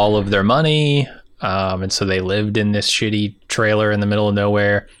away all of their money. And so they lived in this shitty trailer in the middle of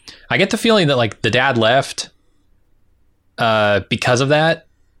nowhere. I get the feeling that like the dad left because of that.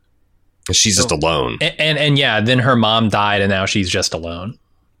 She's just alone. And then her mom died, and now she's just alone.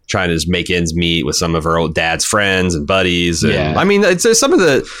 Trying to just make ends meet with some of her old dad's friends and buddies. And, I mean, it's some of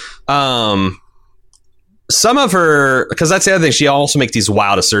the... some of her, because that's the other thing, she also makes these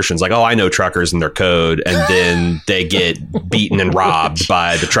wild assertions like, oh, I know truckers and their code, and then they get beaten and robbed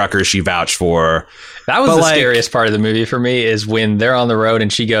by the truckers she vouched for. That was the scariest part of the movie for me, is when they're on the road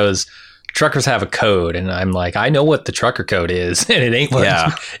and she goes, truckers have a code, and I'm like, I know what the trucker code is, and it ain't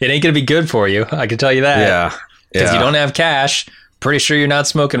gonna be good for you, I can tell you that. Because you don't have cash. Pretty sure you're not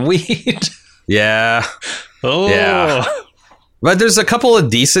smoking weed. Yeah. But there's a couple of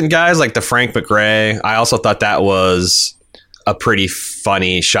decent guys, like the Frank McRae. I also thought that was a pretty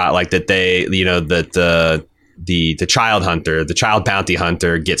funny shot, like that they, that the child hunter, the child bounty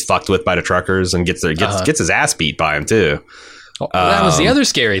hunter, gets fucked with by the truckers and gets his ass beat by him too. That was the other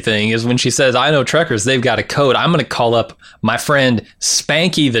scary thing, is when she says, I know truckers, they've got a code. I'm going to call up my friend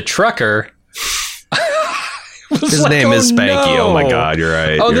Spanky the trucker. His name is Spanky. No. Oh my God, you're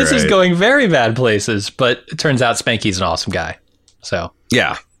right. This is going very bad places, but it turns out Spanky's an awesome guy. So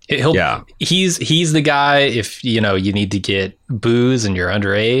yeah. He's the guy. If you need to get booze and you're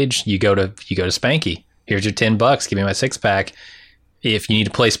underage, you go to Spanky. Here's your $10. Give me my 6-pack. If you need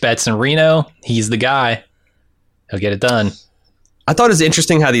to place bets in Reno, he's the guy. He'll get it done. I thought it was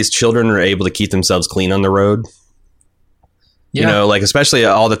interesting how these children are able to keep themselves clean on the road. Yeah. You know, like especially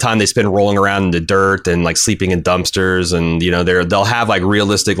all the time they spend rolling around in the dirt and like sleeping in dumpsters, and they'll have like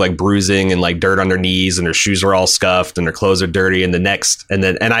realistic like bruising and like dirt on their knees, and their shoes are all scuffed and their clothes are dirty. And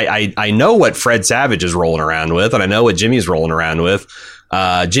I know what Fred Savage is rolling around with, and I know what Jimmy's rolling around with.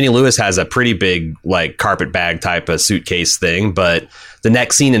 Ginny Lewis has a pretty big like carpet bag type of suitcase thing, but the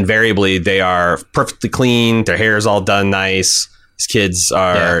next scene invariably they are perfectly clean. Their hair is all done nice. These kids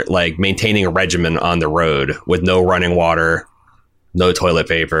are like maintaining a regimen on the road with no running water. No toilet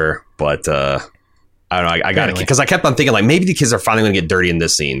paper, but I don't know. I got it because I kept on thinking like maybe the kids are finally going to get dirty in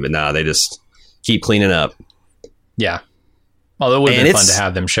this scene, but no, they just keep cleaning up. Yeah. Although it would have been fun to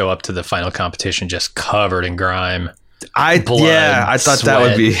have them show up to the final competition just covered in grime. I thought sweat. That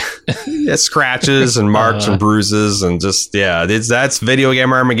would be scratches and marks and bruises and just that's video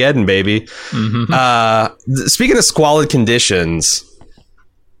game Armageddon, baby. Mm-hmm. Speaking of squalid conditions,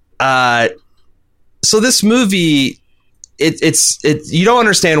 so this movie. It's you don't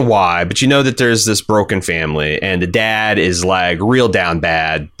understand why, but you know that there's this broken family and the dad is like real down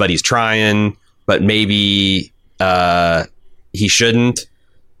bad, but he's trying, but maybe he shouldn't,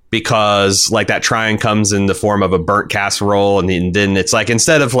 because like that trying comes in the form of a burnt casserole, and then it's like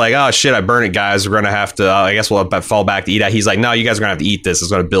instead of like, oh shit, I burn it, guys, we're gonna have to I guess we'll fall back to eat it. He's like, no, you guys are gonna have to eat this. It's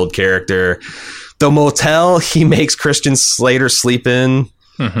gonna build character. The motel he makes Christian Slater sleep in.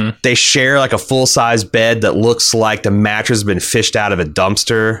 Mm-hmm. They share like a full-size bed that looks like the mattress has been fished out of a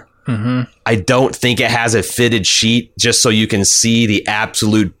dumpster. Mm-hmm. I don't think it has a fitted sheet, just so you can see the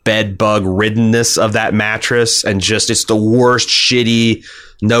absolute bed bug riddenness of that mattress, and just it's the worst shitty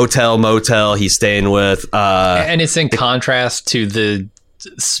no-tell motel he's staying with. And it's in contrast to the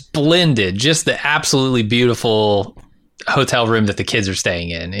splendid, just the absolutely beautiful hotel room that the kids are staying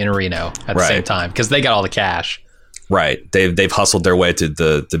in Reno at the same time, because they got all the cash. Right. They've hustled their way to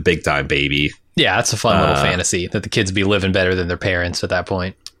the big time, baby. Yeah, that's a fun little fantasy that the kids be living better than their parents at that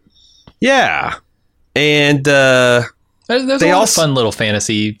point. Yeah. And there's a lot of fun little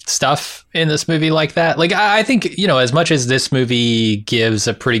fantasy stuff in this movie like that. Like, I think, as much as this movie gives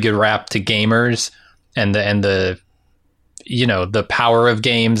a pretty good rap to gamers and the power of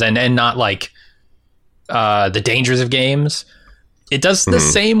games and not like the dangers of games, it does the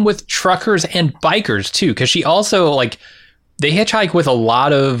same with truckers and bikers too, because she also they hitchhike with a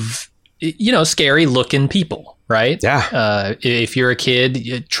lot of scary looking people, right? Yeah. If you're a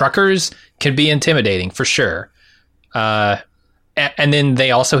kid, truckers can be intimidating for sure. And then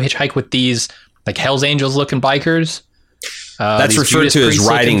they also hitchhike with these like Hell's Angels looking bikers. That's referred to as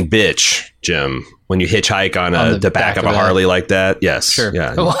riding bitch, Jim. When you hitchhike on the back of a Harley like that, yes, sure.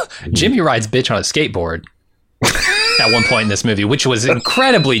 Yeah. Well, Jimmy rides bitch on a skateboard. At one point in this movie, which was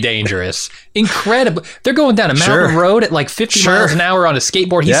incredibly dangerous. They're going down a mountain road at like 50 miles an hour on a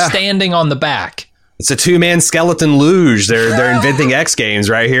skateboard. He's standing on the back. It's a 2-man skeleton luge. They're inventing X Games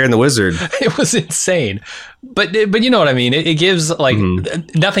right here in the Wizard. It was insane. But you know what I mean? It gives like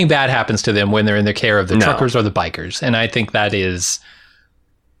nothing bad happens to them when they're in the care of the truckers or the bikers. And I think that is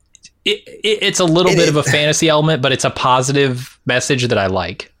it's a little bit of a fantasy element, but it's a positive message that I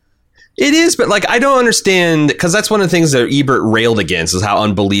like. It is, but like I don't understand, because that's one of the things that Ebert railed against, is how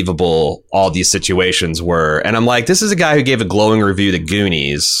unbelievable all these situations were. And I'm like, this is a guy who gave a glowing review to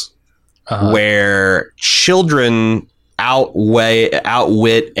Goonies, where children outwit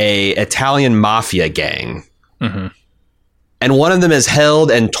a Italian mafia gang, and one of them is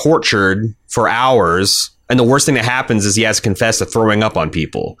held and tortured for hours. And the worst thing that happens is he has to confess to throwing up on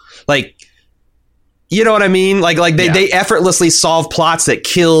people. Like, you know what I mean? Like they effortlessly solve plots that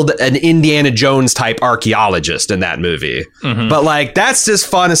killed an Indiana Jones type archaeologist in that movie. But like, that's just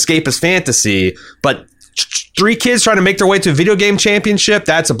fun escapist fantasy. But 3 kids trying to make their way to a video game championship,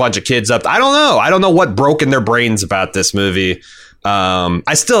 that's a bunch of kids up. I don't know what broke in their brains about this movie.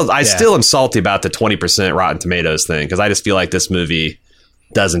 I still am salty about the 20% Rotten Tomatoes thing, because I just feel like this movie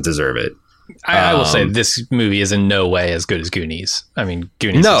doesn't deserve it. I will say this movie is in no way as good as Goonies. I mean,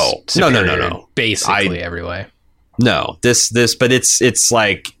 Goonies no. Basically every way. No, but it's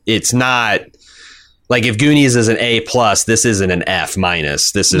like, it's not like if Goonies is an A+, this isn't an F-.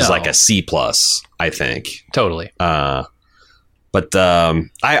 This is like a C+, I think. Totally. But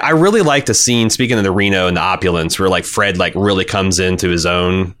I really like the scene, speaking of the Reno and the opulence, where like Fred like really comes into his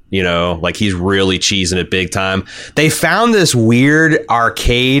own, like he's really cheesing it big time. They found this weird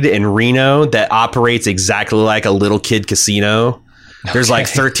arcade in Reno that operates exactly like a little kid casino. There's like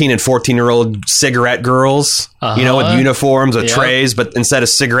 13 and 14-year-old cigarette girls, you know, with uniforms, with trays, but instead of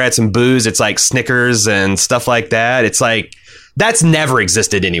cigarettes and booze, it's like Snickers and stuff like that. It's like, that's never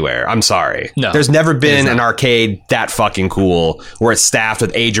existed anywhere. I'm sorry. No, there's never been an arcade that fucking cool where it's staffed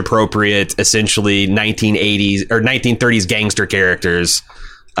with age-appropriate, essentially 1980s or 1930s gangster characters.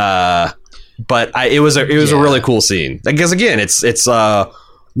 But it was a really cool scene because again, it's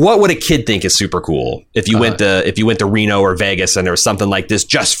what would a kid think is super cool if you went to Reno or Vegas and there was something like this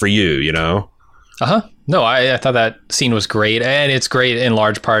just for you, you know? No, I thought that scene was great, and it's great in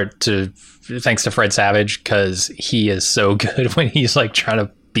large part thanks to Fred Savage, because he is so good when he's like trying to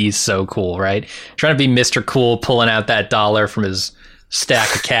be so cool, right? Trying to be Mr. Cool, pulling out that dollar from his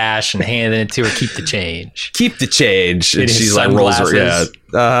stack of cash and handing it to her. Keep the change. Keep the change. And she's like rolls her, and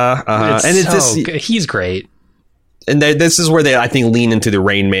it's so good. He's great. And this is where they, I think, lean into the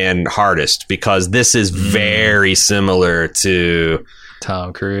Rain Man hardest, because this is very similar to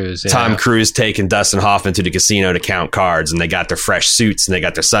Tom Cruise. Yeah. Tom Cruise taking Dustin Hoffman to the casino to count cards, and they got their fresh suits and they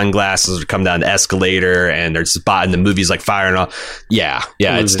got their sunglasses to come down the escalator, and they're spotting the movies like firing off. Yeah,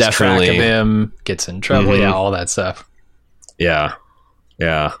 it's definitely track of him, gets in trouble, all that stuff. Yeah.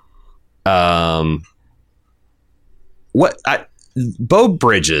 Beau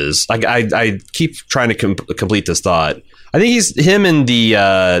Bridges, like I keep trying to complete this thought. I think him and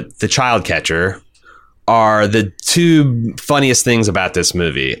the child catcher are the two funniest things about this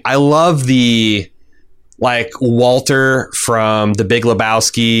movie. I love the Walter from The Big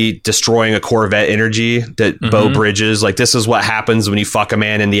Lebowski destroying a Corvette energy that Beau Bridges, like, this is what happens when you fuck a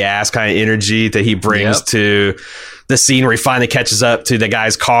man in the ass kind of energy that he brings to the scene where he finally catches up to the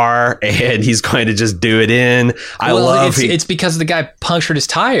guy's car and he's going to just do it in. It's because the guy punctured his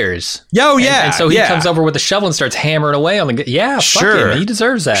tires. And so he comes over with a shovel and starts hammering away on the fuck him. He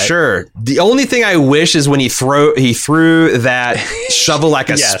deserves that. Sure. The only thing I wish is when he threw that shovel like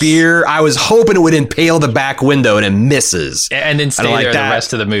a spear, I was hoping it would impale the back window, and it misses. And then stay there the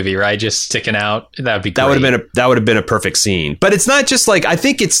rest of the movie, right? Just sticking out. That would be great. That would have been a perfect scene. But it's not just like, I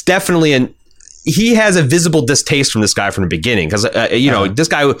think it's definitely he has a visible distaste from this guy from the beginning, because this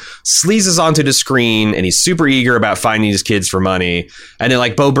guy sleazes onto the screen and he's super eager about finding his kids for money. And then,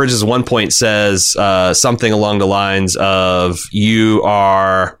 like, Beau Bridges at one point says something along the lines of, you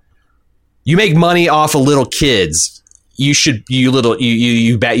make money off of little kids. You little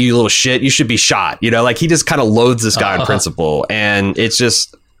shit. You should be shot. You know, like, he just kind of loathes this guy on principle, and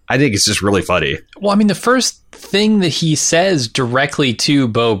I think it's just really funny. Well, I mean, the first thing that he says directly to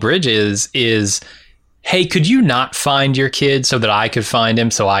Beau Bridges is, hey, could you not find your kid so that I could find him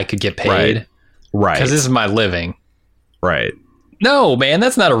so I could get paid? Right. Because this is my living. Right. No, man,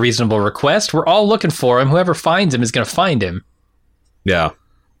 that's not a reasonable request. We're all looking for him. Whoever finds him is going to find him. Yeah.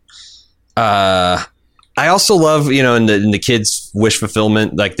 I also love, in the kids' wish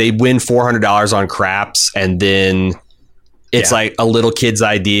fulfillment, like, they win $400 on craps, and then it's like a little kid's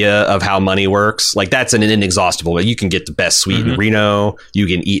idea of how money works. Like, that's an inexhaustible. You can get the best suite in Reno. You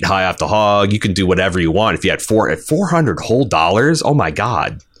can eat high off the hog. You can do whatever you want. If you had 400 whole dollars, oh my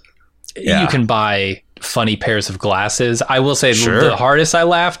God. Yeah. You can buy funny pairs of glasses. I will say the hardest I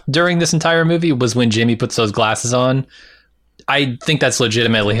laughed during this entire movie was when Jimmy puts those glasses on. I think that's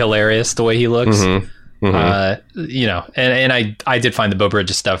legitimately hilarious, the way he looks. And I did find the Beau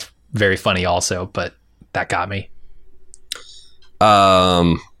Bridges stuff very funny also, but that got me.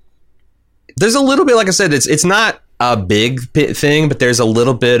 There's a little bit, like I said, it's not a big thing, but there's a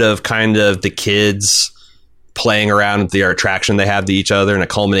little bit of kind of the kids playing around with the attraction they have to each other, and it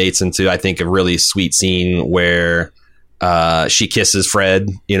culminates into, I think, a really sweet scene where she kisses Fred,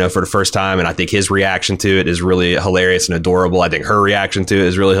 for the first time, and I think his reaction to it is really hilarious and adorable. I think her reaction to it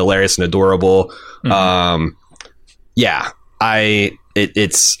is really hilarious and adorable. It's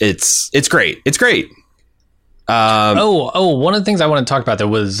great. It's great. One of the things I want to talk about that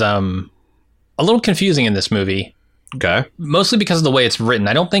was a little confusing in this movie. Okay. Mostly because of the way it's written.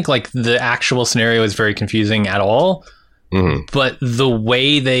 I don't think like the actual scenario is very confusing at all. But the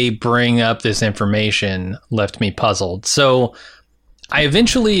way they bring up this information left me puzzled. So I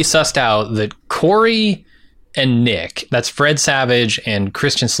eventually sussed out that Corey and Nick, that's Fred Savage and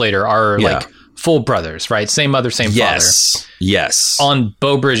Christian Slater, are like full brothers, right? Same mother, same father. Yes. On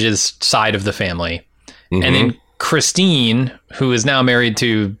Beau Bridges' side of the family. And then Christine, who is now married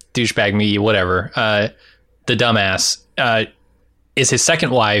to douchebag me, whatever, the dumbass, is his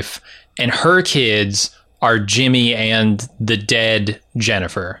second wife, and her kids are Jimmy and the dead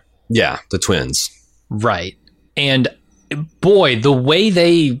Jennifer. Yeah, the twins. Right. And boy, the way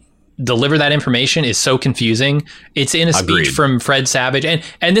they deliver that information is so confusing. It's in a speech from Fred Savage.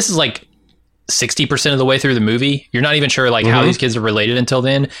 And this is like 60% of the way through the movie. You're not even sure like how these kids are related until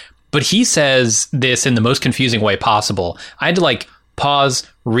then. But he says this in the most confusing way possible. I had to like pause,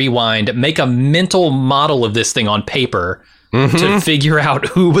 rewind, make a mental model of this thing on paper to figure out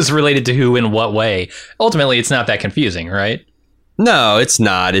who was related to who in what way. Ultimately, it's not that confusing, right? No, it's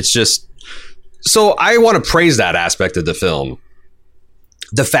not. It's just... So I want to praise that aspect of the film.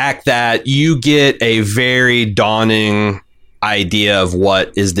 The fact that you get a very dawning idea of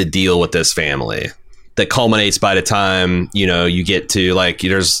what is the deal with this family that culminates by the time, you know, you get to like,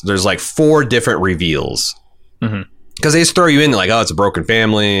 there's like 4 different reveals. Because they just throw you in like, oh, it's a broken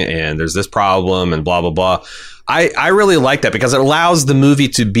family and there's this problem and blah, blah, blah. I really like that because it allows the movie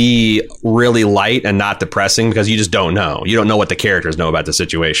to be really light and not depressing because you just don't know. You don't know what the characters know about the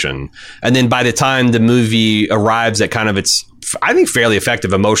situation. And then by the time the movie arrives at kind of its, I think, fairly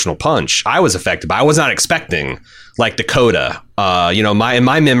effective emotional punch, I was affected by. I was not expecting like Dakota. You know, in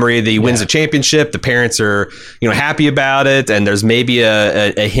my memory, he wins the championship. The parents are, you know, happy about it, and there's maybe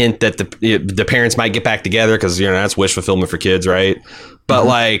a hint that the parents might get back together because, you know, that's wish fulfillment for kids, right? But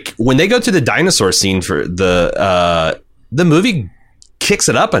like when they go to the dinosaur scene for the movie kicks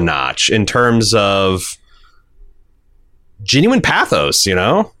it up a notch in terms of genuine pathos, you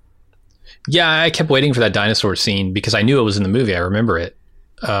know? Yeah, I kept waiting for that dinosaur scene because I knew it was in the movie. I remember it.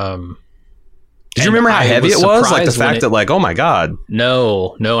 Did you remember how heavy it was? Like the fact that like, oh my God.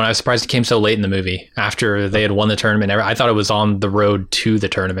 No. And I was surprised it came so late in the movie after they had won the tournament. I thought it was on the road to the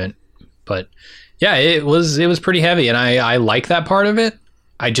tournament. But yeah, it was pretty heavy. And I like that part of it.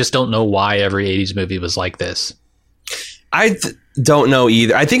 I just don't know why every 80s movie was like this. I don't know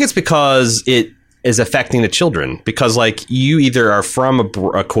either. I think it's because it is affecting the children. Because like you either are from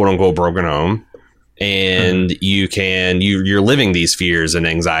a quote unquote broken home and you're living these fears and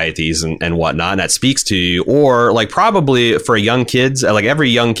anxieties and whatnot, and that speaks to you. Or like probably for young kids, like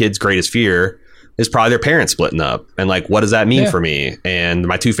every young kid's greatest fear is probably their parents splitting up. And like, what does that mean for me? And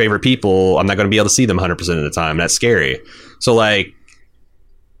my 2 favorite people, I'm not going to be able to see them 100% of the time. That's scary. So like,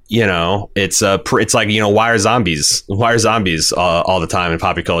 you know, it's like, you know, why are zombies all the time in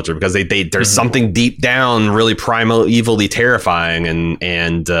popular culture? Because there's something deep down really primal, evilly terrifying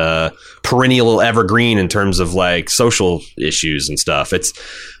and perennial evergreen in terms of like social issues and stuff.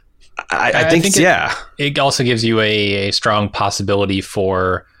 I think it also gives you a strong possibility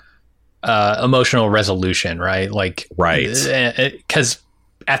for emotional resolution, right? Like, right. Because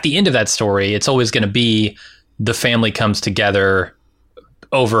at the end of that story, it's always going to be the family comes together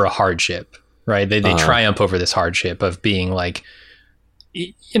over a hardship, right? They triumph over this hardship of being like,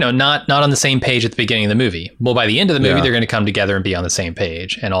 you know, not on the same page at the beginning of the movie. Well, by the end of the movie, they're going to come together and be on the same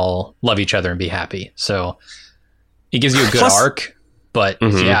page and all love each other and be happy. So it gives you a good arc, but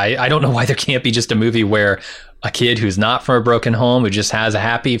I don't know why there can't be just a movie where a kid who's not from a broken home, who just has a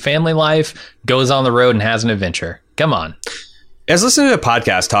happy family life, goes on the road and has an adventure. Come on. I was listening to a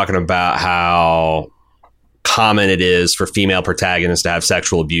podcast talking about how common it is for female protagonists to have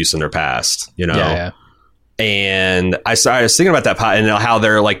sexual abuse in their past, you know? And I was thinking about that and how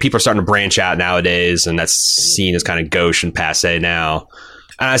they're like, people are starting to branch out nowadays, and that's seen as kind of gauche and passe now.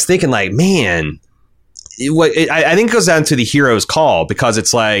 And I was thinking like, man, I think it goes down to the hero's call, because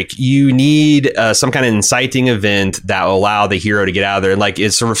it's like you need some kind of inciting event that will allow the hero to get out of there. And like,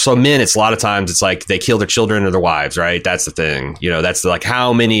 it's sort of, so men, it's a lot of times it's like they kill their children or their wives, right? That's the thing. You know, that's like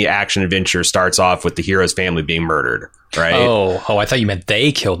how many action adventure starts off with the hero's family being murdered, right? Oh, I thought you meant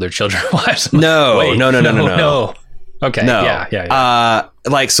they killed their children or wives. No. Okay. No. Yeah.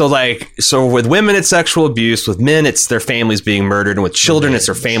 So with women, it's sexual abuse. With men, it's their families being murdered. And with children, it's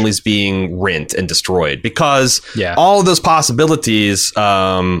their families being rent and destroyed. Because all of those possibilities,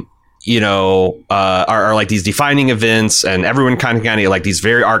 are like these defining events, and everyone kind of like these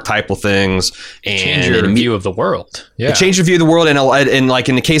very archetypal things. And change your view of the world. Yeah. It changes your view of the world. And like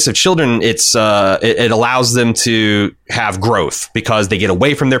in the case of children, it's it allows them to have growth because they get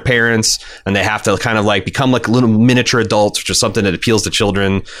away from their parents and they have to kind of like become like little miniature adults, which is something that appeals to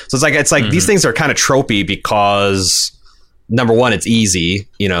children. So it's like these things are kind of tropey because, number one, it's easy,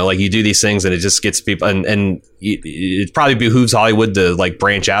 you know, like you do these things and it just gets people, and it probably behooves Hollywood to like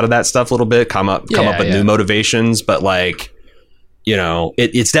branch out of that stuff a little bit, come up with new motivations. But like, you know,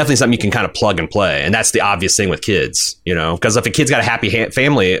 it's definitely something you can kind of plug and play. And that's the obvious thing with kids, you know, because if a kid's got a happy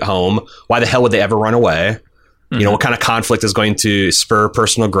family at home, why the hell would they ever run away? You know, what kind of conflict is going to spur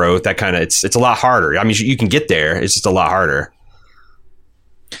personal growth? That kind of, it's a lot harder. I mean, you can get there. It's just a lot harder.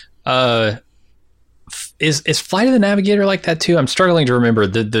 Is Flight of the Navigator like that too? I'm struggling to remember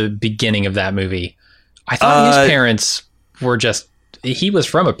the beginning of that movie. I thought his parents were he was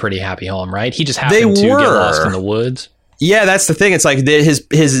from a pretty happy home, right? He just happened to get lost in the woods. Yeah, that's the thing. It's like his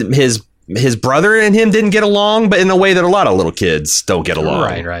his brother and him didn't get along, but in a way that a lot of little kids don't get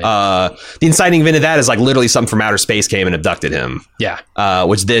along. Right. The inciting event of that is like literally something from outer space came and abducted him. Yeah.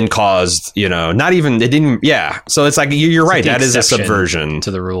 Which then caused, not even, it didn't, yeah. So it's like, you're right. Like that is a subversion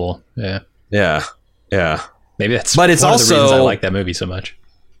to the rule. Yeah. Yeah. Yeah. Maybe that's but it's one also, of the reasons I like that movie so much.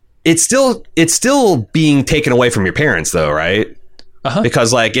 It's still being taken away from your parents though, right?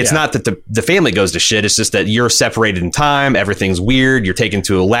 Because like it's not that the family goes to shit, it's just that you're separated in time, everything's weird, you're taken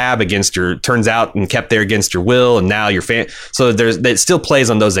to a lab turns out and kept there against your will, and now your so it still plays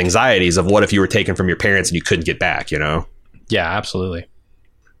on those anxieties of what if you were taken from your parents and you couldn't get back, Yeah, absolutely.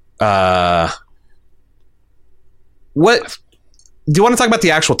 What do you want to talk about the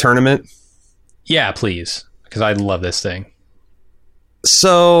actual tournament? Yeah, please, because I love this thing.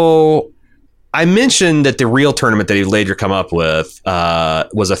 So I mentioned that the real tournament that he later come up with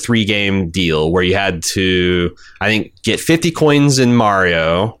was a 3-game deal where you had to, I think, get 50 coins in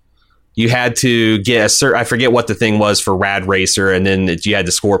Mario. You had to get I forget what the thing was for Rad Racer, and then you had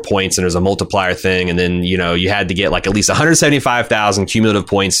to score points, and there's a multiplier thing, and then you had to get like at least 175,000 cumulative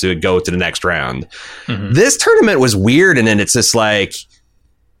points to go to the next round. Mm-hmm. This tournament was weird, and then it's just like,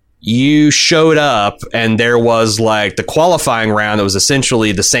 you showed up and there was like the qualifying round that was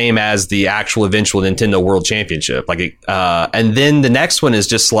essentially the same as the actual eventual Nintendo World Championship. And then the next one is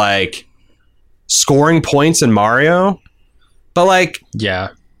just like scoring points in Mario. But like, yeah,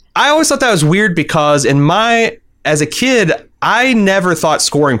 I always thought that was weird because as a kid, I never thought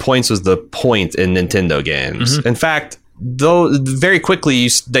scoring points was the point in Nintendo games. Mm-hmm. In fact, though, very quickly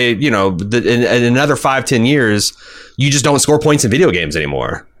in another 5-10 years, you just don't score points in video games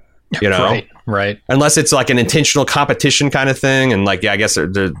anymore. Right. Unless it's like an intentional competition kind of thing. And like, yeah, I guess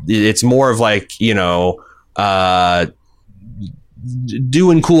it's more of like,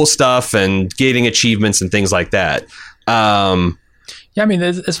 doing cool stuff and getting achievements and things like that. Yeah, I mean,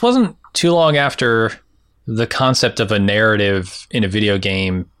 this wasn't too long after the concept of a narrative in a video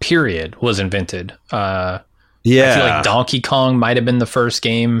game, period, was invented. I feel like Donkey Kong might have been the first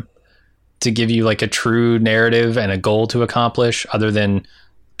game to give you like a true narrative and a goal to accomplish other than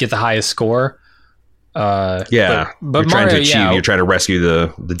get the highest score. But you're Mario, trying to achieve, you're trying to rescue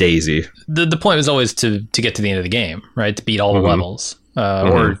the Daisy. The point was always to get to the end of the game, right? To beat all the levels,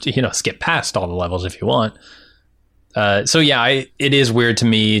 or skip past all the levels if you want. It is weird to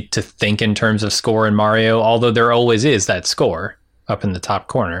me to think in terms of score in Mario, although there always is that score up in the top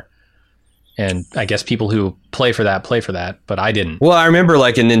corner. And I guess people who play for that, but I didn't. Well, I remember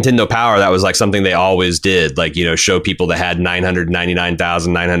like in Nintendo Power, that was like something they always did, like, show people that had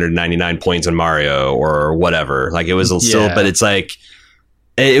 999,999 points in Mario or whatever. Like it was still, but it's like,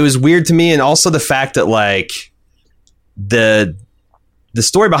 it was weird to me. And also the fact that like the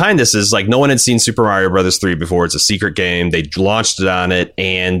story behind this is like no one had seen Super Mario Brothers 3 before. It's a secret game. They launched it on it.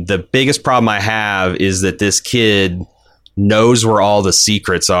 And the biggest problem I have is that this kid knows where all the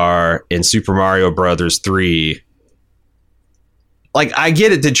secrets are in Super Mario Brothers 3. Like, I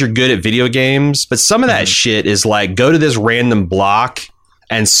get it that you're good at video games, but some of that shit is like, go to this random block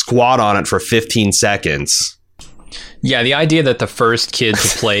and squat on it for 15 seconds. Yeah, the idea that the first kid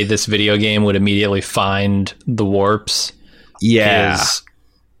to play this video game would immediately find the warps is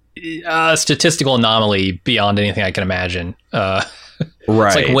a statistical anomaly beyond anything I can imagine. Right.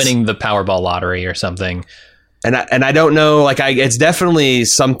 It's like winning the Powerball lottery or something. And I don't know, like it's definitely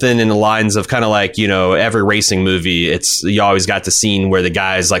something in the lines of kind of like, every racing movie, you always got the scene where the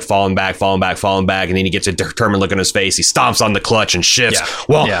guy's like falling back, and then he gets a determined look on his face. He stomps on the clutch and shifts.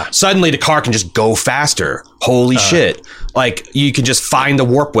 Suddenly the car can just go faster. Holy shit. Like you can just find a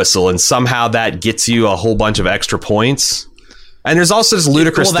warp whistle and somehow that gets you a whole bunch of extra points. And there's also this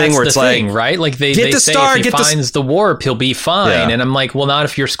ludicrous thing where it's like, right? Like they say if he finds the warp, he'll be fine. Yeah. And I'm like, well, not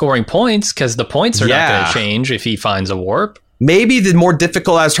if you're scoring points, because the points are not going to change if he finds a warp. Maybe the more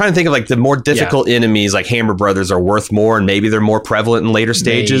difficult, I was trying to think of like the more difficult enemies like Hammer Brothers are worth more, and maybe they're more prevalent in later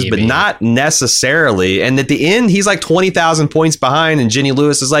stages, but not necessarily. And at the end, he's like 20,000 points behind, and Jenny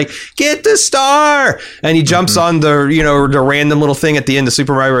Lewis is like, get the star. And he jumps on the random little thing at the end of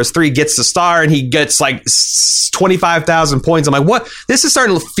Super Mario Bros. 3, gets the star, and he gets like 25,000 points. I'm like, what? This is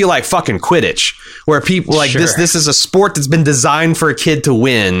starting to feel like fucking Quidditch, where people like this is a sport that's been designed for a kid to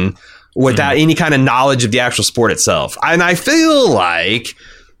win without any kind of knowledge of the actual sport itself. And I feel like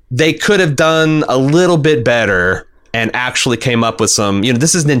they could have done a little bit better and actually came up with some,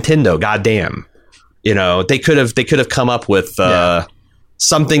 this is Nintendo, goddamn. They could have come up with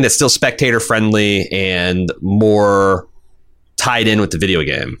something that's still spectator friendly and more tied in with the video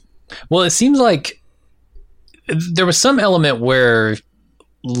game. Well, it seems like there was some element where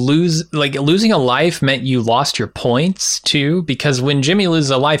losing a life meant you lost your points too, because when Jimmy loses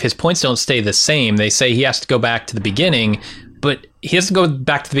a life, his points don't stay the same. They say he has to go back to the beginning, but he doesn't go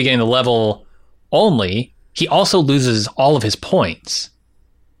back to the beginning of the level only. He also loses all of his points.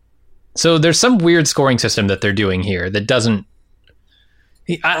 So there's some weird scoring system that they're doing here that doesn't...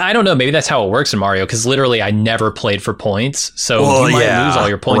 I don't know. Maybe that's how it works in Mario, because literally I never played for points. So you might lose all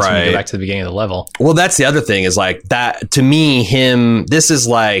your points when you go back to the beginning of the level. Well, that's the other thing is like that. To me, this is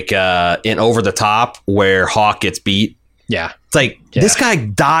like in Over the Top where Hawk gets beat. Yeah. It's like this guy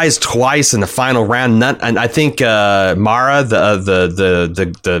dies twice in the final round. And I think Mara,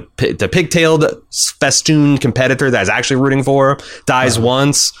 the pigtailed festooned competitor that I was actually rooting for, dies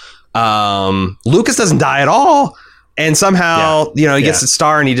once. Lucas doesn't die at all. And somehow, he gets the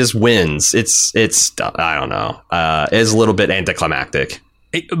star and he just wins. It's I don't know. It's a little bit anticlimactic.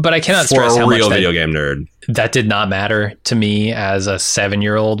 But I cannot stress how much real video game nerd. That did not matter to me as a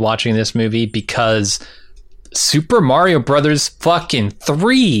 7-year-old watching this movie, because Super Mario Brothers fucking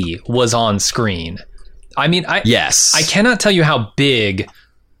 3 was on screen. I mean, I cannot tell you how big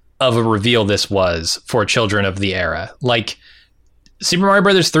of a reveal this was for children of the era. Like, Super Mario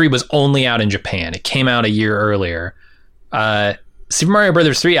Brothers 3 was only out in Japan. It came out a year earlier. Super Mario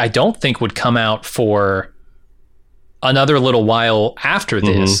Brothers 3, I don't think would come out for another little while after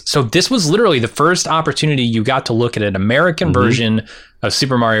this. So this was literally the first opportunity you got to look at an American version of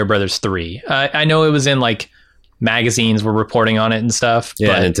Super Mario Brothers 3. I know it was in like magazines were reporting on it and stuff.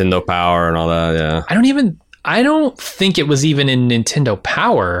 Yeah, but Nintendo Power and all that. Yeah, I don't think it was even in Nintendo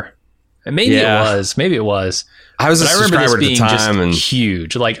Power. Maybe it was. Maybe it was. I was a subscriber at the time, and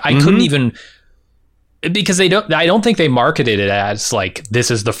huge. Like I couldn't even, because I don't think they marketed it as like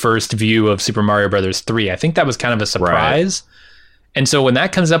this is the first view of Super Mario Brothers 3. I think that was kind of a surprise. Right. And so when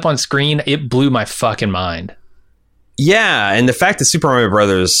that comes up on screen, it blew my fucking mind. Yeah, and the fact that Super Mario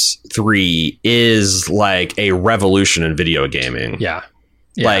Brothers 3 is like a revolution in video gaming. Yeah.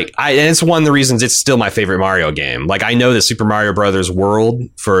 Like, and it's one of the reasons it's still my favorite Mario game. Like, I know the Super Mario Brothers world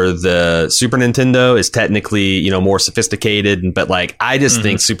for the Super Nintendo is technically, more sophisticated, but like, I just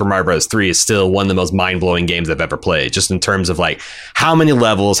think Super Mario Brothers 3 is still one of the most mind-blowing games I've ever played, just in terms of like how many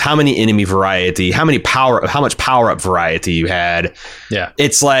levels, how many enemy variety, how much power-up variety you had. Yeah.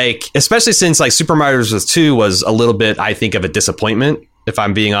 It's like, especially since like Super Mario Bros. 2 was a little bit, I think, of a disappointment. If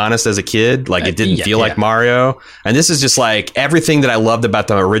I'm being honest, as a kid, like it didn't feel like Mario. And this is just like everything that I loved about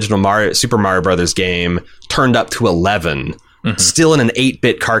the original Super Mario Brothers game turned up to 11, still in an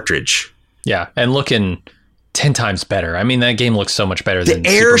 8-bit cartridge. Yeah, and looking 10 times better. I mean, that game looks so much better than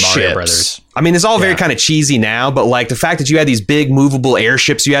Super Mario Brothers. I mean, it's all very kind of cheesy now, but like the fact that you had these big movable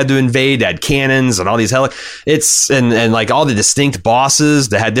airships you had to invade, had cannons and all these and like all the distinct bosses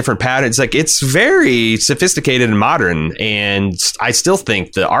that had different patterns. Like, it's very sophisticated and modern. And I still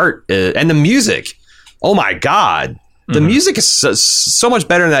think the art and the music, oh my God, the music is so much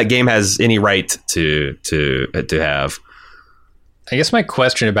better than that game has any right to have. I guess my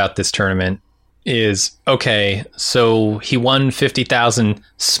question about this tournament is, okay, so he won 50,000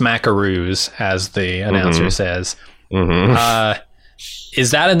 smackaroos, as the announcer says. Is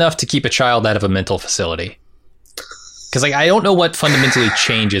that enough to keep a child out of a mental facility? Because like, I don't know what fundamentally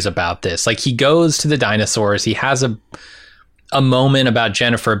changes about this. Like, he goes to the dinosaurs, he has a moment about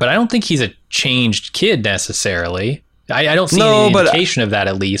Jennifer, but I don't think he's a changed kid necessarily. I don't see any indication of that,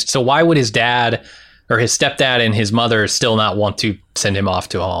 at least. So why would his dad or his stepdad and his mother still not want to send him off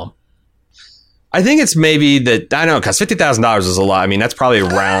to home? I think it's maybe that, I don't know, because $50,000 is a lot. I mean, that's probably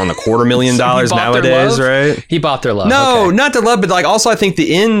around $250,000 so nowadays, right? He bought their love. No, not their love, but like also I think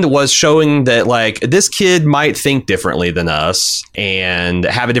the end was showing that like this kid might think differently than us and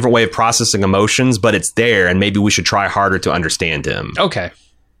have a different way of processing emotions, but it's there, and maybe we should try harder to understand him. Okay.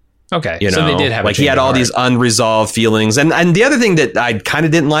 So they did have like he had all these unresolved feelings, and the other thing that I kind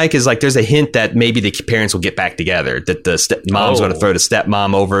of didn't like is like there's a hint that maybe the parents will get back together, that the mom's going to throw the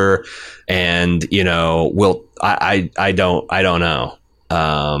stepmom over, and I don't know.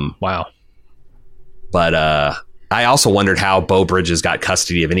 Wow. But I also wondered how Beau Bridges got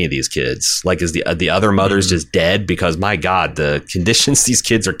custody of any of these kids. Like, is the other mother's just dead? Because my God, the conditions these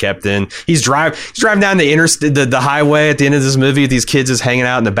kids are kept in. He's driving down the highway at the end of this movie. These kids just hanging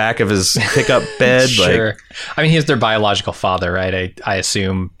out in the back of his pickup bed. Sure. Like, I mean, he's their biological father, right? I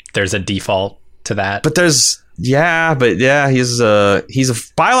assume there's a default to that. But he's a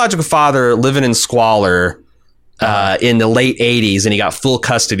biological father living in squalor. In the late 80s, and he got full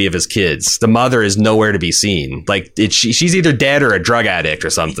custody of his kids. The mother is nowhere to be seen. Like, she's either dead or a drug addict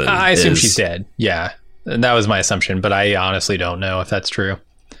or something. I assume she's dead. Yeah, and that was my assumption, but I honestly don't know if that's true.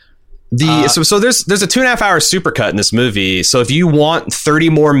 So there's a 2.5 hour supercut in this movie. So if you want 30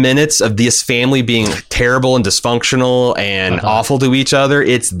 more minutes of this family being terrible and dysfunctional and awful to each other,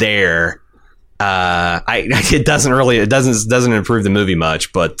 it's there. It doesn't improve the movie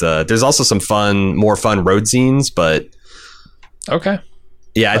much, but there's also some more fun road scenes. But okay,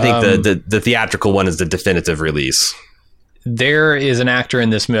 yeah, I think the theatrical one is the definitive release. There is an actor in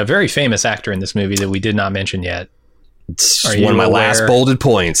this movie, a very famous actor in this movie that we did not mention yet. It's one of my last bolded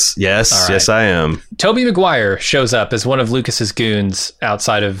points. Yes, right. Yes, I am. Tobey Maguire shows up as one of Lucas's goons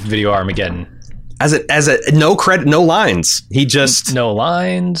outside of Video Armageddon. As a no credit, no lines. No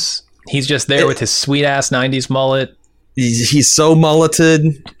lines. He's just there with his sweet ass 90s mullet. He's so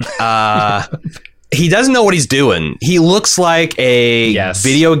mulleted. He doesn't know what he's doing. He looks like a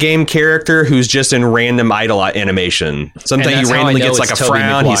video game character who's just in random idle animation. Sometimes he randomly gets like a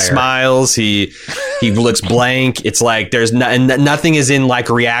frown. Maguire. He smiles. He looks blank. It's like there's nothing is in like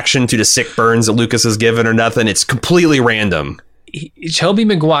reaction to the sick burns that Lucas has given or nothing. It's completely random. Tobey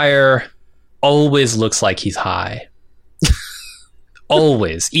Maguire always looks like he's high.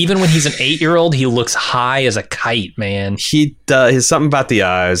 Always. Even when he's an 8-year-old, he looks high as a kite, man. He does. He's something about the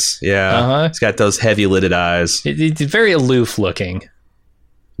eyes. Yeah. He's got those heavy lidded eyes. It's very aloof looking.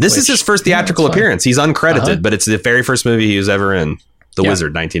 This is his first theatrical appearance. He's uncredited, but it's the very first movie he was ever in. The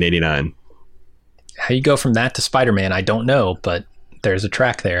Wizard, 1989. How you go from that to Spider-Man, I don't know, but there's a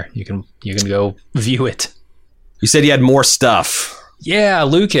track there. You can go view it. You said you had more stuff. Yeah,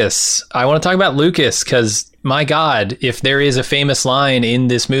 Lucas. I want to talk about Lucas because, my God, if there is a famous line in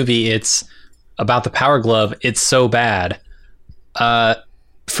this movie, it's about the Power Glove. It's so bad.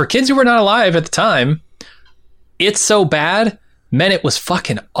 For kids who were not alive at the time, it's so bad meant it was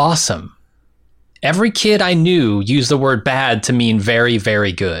fucking awesome. Every kid I knew used the word bad to mean very,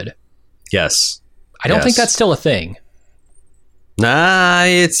 very good. Yes. I don't think that's still a thing. Nah,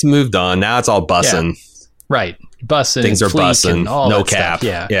 it's moved on. Now it's all bussin'. Yeah. Right. Bussin'. Things are bussin'. No cap.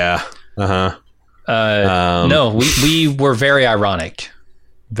 Stuff. Yeah. No, we were very ironic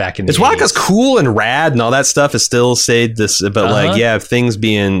back in the 80s. It's why because cool and rad and all that stuff is still said this, but things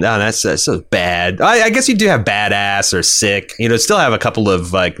being that's so bad. I guess you do have badass or sick. Still have a couple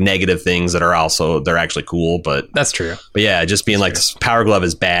of like negative things that are they're actually cool, but that's true. But yeah, just being like this Power Glove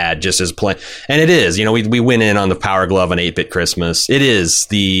is bad, just as plain, and it is. We went in on the Power Glove on 8-Bit Christmas.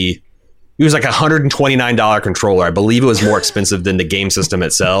 It was like $129 controller. I believe it was more expensive than the game system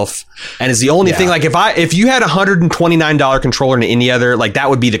itself. And it's the only thing, like if you had $129 controller in any other, like that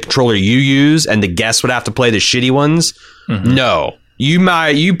would be the controller you use and the guests would have to play the shitty ones. Mm-hmm. No, you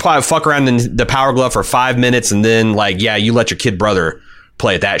probably fuck around in the Power Glove for 5 minutes and then you let your kid brother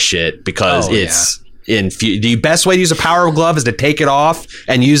play at that shit because the best way to use a Power Glove is to take it off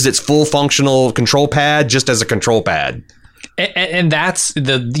and use its full functional control pad just as a control pad. And that's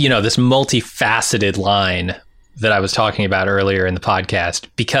this multifaceted line that I was talking about earlier in the podcast,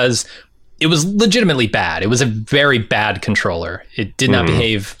 because it was legitimately bad. It was a very bad controller. It did not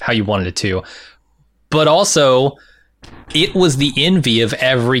behave how you wanted it to. But also, it was the envy of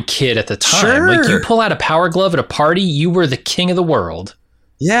every kid at the time. Sure. Like, you pull out a Power Glove at a party, you were the king of the world.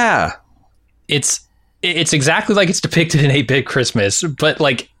 Yeah. It's exactly like it's depicted in 8-Bit Christmas, but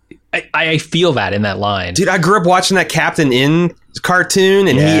like, I feel that in that line. Dude, I grew up watching that Captain N cartoon,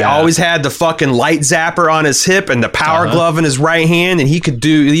 and he always had the fucking light zapper on his hip and the Power Glove in his right hand, and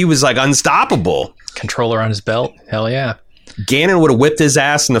he was like unstoppable. Controller on his belt. Hell yeah. Ganon would have whipped his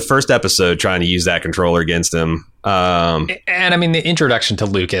ass in the first episode trying to use that controller against him. And I mean, the introduction to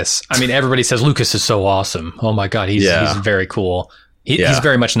Lucas. I mean, everybody says Lucas is so awesome. Oh my God, he's very cool. He's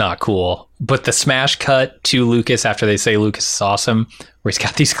very much not cool. But the smash cut to Lucas after they say Lucas is awesome, where he's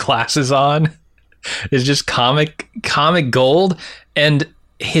got these glasses on, is just comic gold. And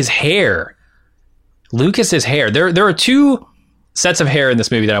his hair, Lucas's hair. There are two sets of hair in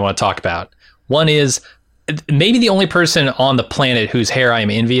this movie that I want to talk about. One is maybe the only person on the planet whose hair I am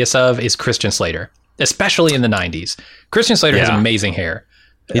envious of is Christian Slater, especially in the 90s. Christian Slater has amazing hair.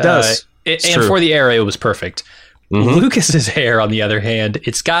 He does. And for the era, it was perfect. Mm-hmm. Lucas's hair, on the other hand,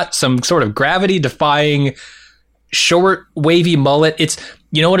 it's got some sort of gravity-defying, short, wavy mullet.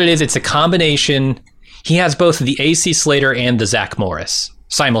 You know what it is? It's a combination. He has both the AC Slater and the Zach Morris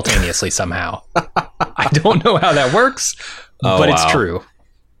simultaneously somehow. I don't know how that works, but it's true.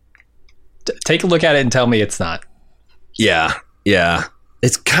 Take a look at it and tell me it's not. Yeah.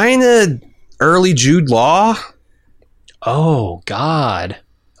 It's kind of early Jude Law. Oh, God.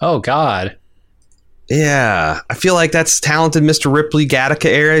 Yeah, I feel like that's talented Mr. Ripley Gattaca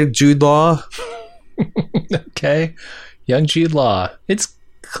era Jude Law. Okay, young Jude Law. It's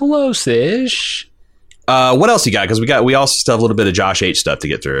close-ish. What else you got? Because we also still have a little bit of Josh H stuff to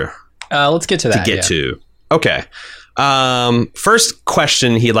get through. Let's get to that. to. Okay. First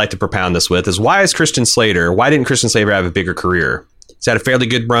question he'd like to propound this with is why didn't Christian Slater have a bigger career? He's had a fairly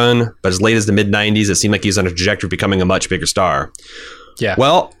good run, but as late as the mid 90s, it seemed like he's on a trajectory of becoming a much bigger star. Yeah.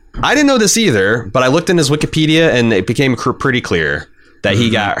 Well, I didn't know this either, but I looked in his Wikipedia and it became pretty clear that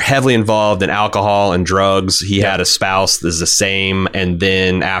he got heavily involved in alcohol and drugs. He had a spouse that's the same. And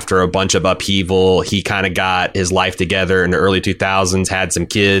then after a bunch of upheaval, he kind of got his life together in the early 2000s, had some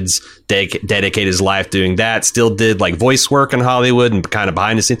kids, dedicated his life doing that, still did like voice work in Hollywood and kind of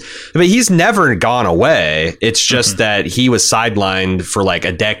behind the scenes. But he's never gone away. It's just that he was sidelined for like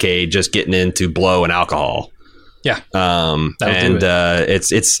a decade just getting into blow and alcohol. Yeah.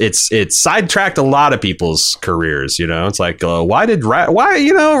 It's sidetracked a lot of people's careers, you know. It's like, Rod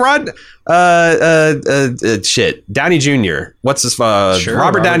Downey Jr. What's his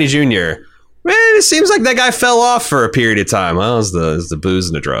Robert Downey Jr. Man, it seems like that guy fell off for a period of time. Well, it's the booze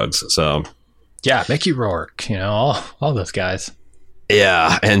and the drugs. So yeah, Mickey Rourke, you know, all those guys.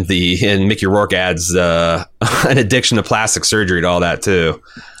 Yeah, and Mickey Rourke adds an addiction to plastic surgery to all that too.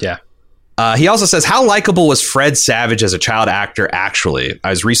 Yeah. He also says, how likable was Fred Savage as a child actor, actually?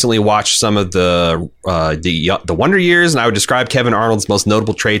 I was recently watched some of the Wonder Years, and I would describe Kevin Arnold's most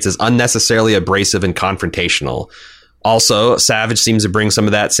notable traits as unnecessarily abrasive and confrontational. Also, Savage seems to bring some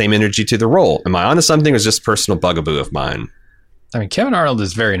of that same energy to the role. Am I onto something, or is just a personal bugaboo of mine? I mean, Kevin Arnold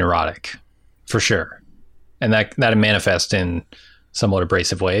is very neurotic, for sure. And that manifests in somewhat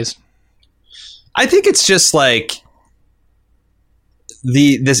abrasive ways. I think it's just like...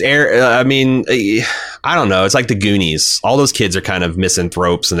 I don't know. It's like the Goonies. All those kids are kind of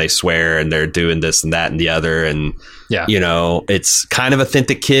misanthropes and they swear and they're doing this and that and the other. And, you know, it's kind of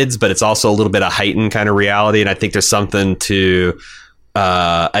authentic kids, but it's also a little bit of heightened kind of reality. And I think there's something to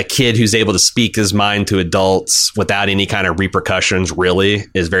a kid who's able to speak his mind to adults without any kind of repercussions really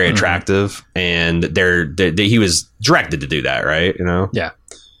is very attractive. And he was directed to do that, right? You know? Yeah.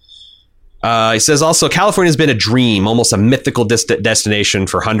 He says also, California has been a dream, almost a mythical destination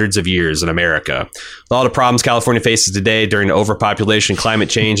for hundreds of years in America. With all the problems California faces today during the overpopulation, climate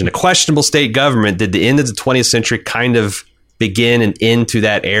change, and a questionable state government, did the end of the 20th century kind of begin and end to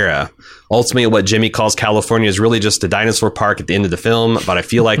that era? Ultimately, what Jimmy calls California is really just a dinosaur park at the end of the film, but I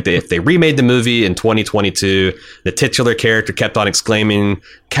feel like if they remade the movie in 2022, the titular character kept on exclaiming,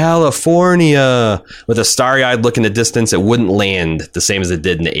 California, with a starry-eyed look in the distance, it wouldn't land the same as it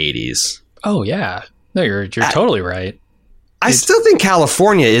did in the 80s. Oh, yeah. No, you're totally right. I still think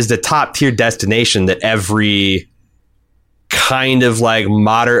California is the top tier destination that every kind of like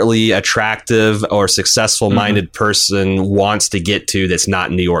moderately attractive or successful minded person wants to get to that's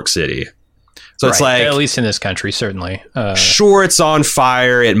not New York City. So it's like, at least in this country, certainly. Sure, it's on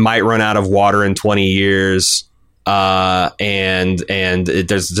fire. It might run out of water in 20 years. There's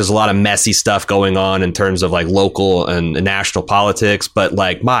a lot of messy stuff going on in terms of like local and national politics, but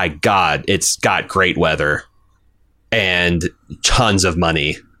like, my God, it's got great weather and tons of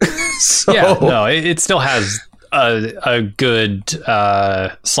money. So, yeah, no, it still has a good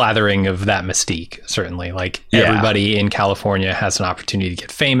slathering of that mystique, certainly. Like everybody in California has an opportunity to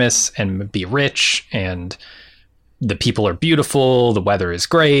get famous and be rich, and the people are beautiful, the weather is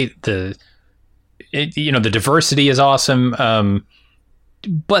great, the diversity is awesome,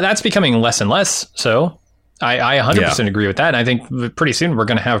 but that's becoming less and less. So I 100% agree with that. And I think pretty soon we're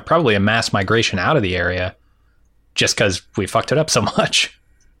going to have probably a mass migration out of the area just because we fucked it up so much.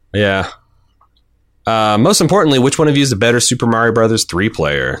 Yeah. Most importantly, which one of you is the better Super Mario Brothers 3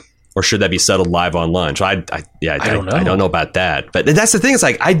 player? Or should that be settled live on lunch? I don't know. I don't know about that. But that's the thing. It's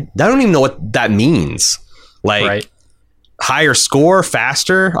like, I don't even know what that means. Like... Right. Higher score,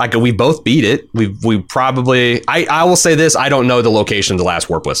 faster. Like we both beat it. We probably. I will say this. I don't know the location of the last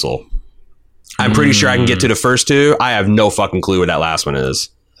Warp Whistle. I'm pretty sure I can get to the first two. I have no fucking clue where that last one is.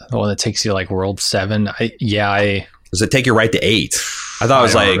 The one that takes you to like World 7. Does it take you right to 8? I thought it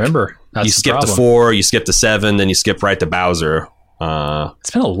was like. Remember. That's you skip to 4, you skip to 7, then you skip right to Bowser. It's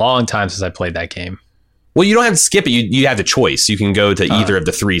been a long time since I played that game. Well, you don't have to skip it. You have the choice. You can go to either of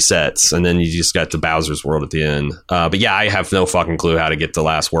the 3 sets, and then you just got to Bowser's World at the end. But yeah, I have no fucking clue how to get the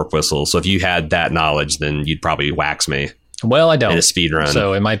last Warp Whistle. So if you had that knowledge, then you'd probably wax me. Well, I don't. In a speed run.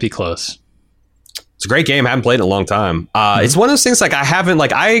 So it might be close. It's a great game. I haven't played it in a long time. It's one of those things like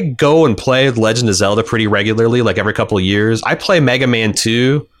I go and play Legend of Zelda pretty regularly, like every couple of years. I play Mega Man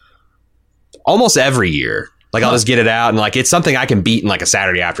 2 almost every year. Like I'll just get it out and like it's something I can beat in like a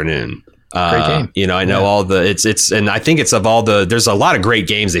Saturday afternoon. Great game. You know, I know all the it's and I think it's of all the there's a lot of great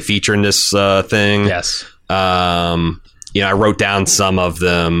games they feature in this thing. Yes. I wrote down some of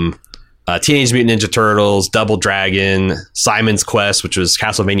them. Teenage Mutant Ninja Turtles, Double Dragon, Simon's Quest, which was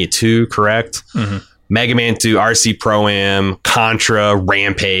Castlevania 2, correct? Mm-hmm. Mega Man 2, RC Pro-Am, Contra,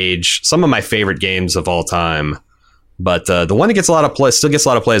 Rampage. Some of my favorite games of all time. But the one that gets a lot of play, still gets a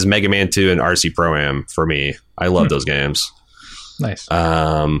lot of play, is Mega Man 2 and RC Pro-Am for me. I love those games. Nice.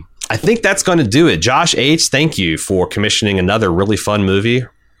 I think that's going to do it. Josh H., thank you for commissioning another really fun movie.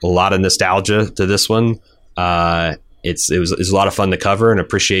 A lot of nostalgia to this one. It was a lot of fun to cover, and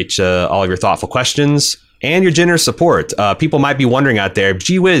appreciate all of your thoughtful questions and your generous support. People might be wondering out there,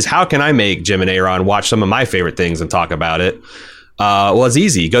 gee whiz, how can I make Jim and Aaron watch some of my favorite things and talk about it? Well, it's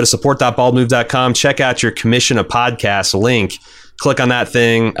easy. Go to support.baldmove.com, check out your commission a podcast link. Click on that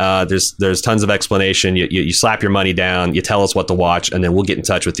thing. There's tons of explanation. You slap your money down, you tell us what to watch, and then we'll get in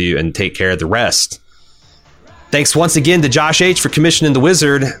touch with you and take care of the rest. Thanks once again to Josh H. for commissioning The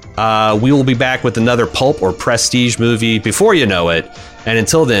Wizard. We will be back with another pulp or prestige movie before you know it. And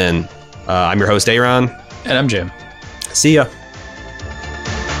until then, I'm your host, Aaron. And I'm Jim. See ya.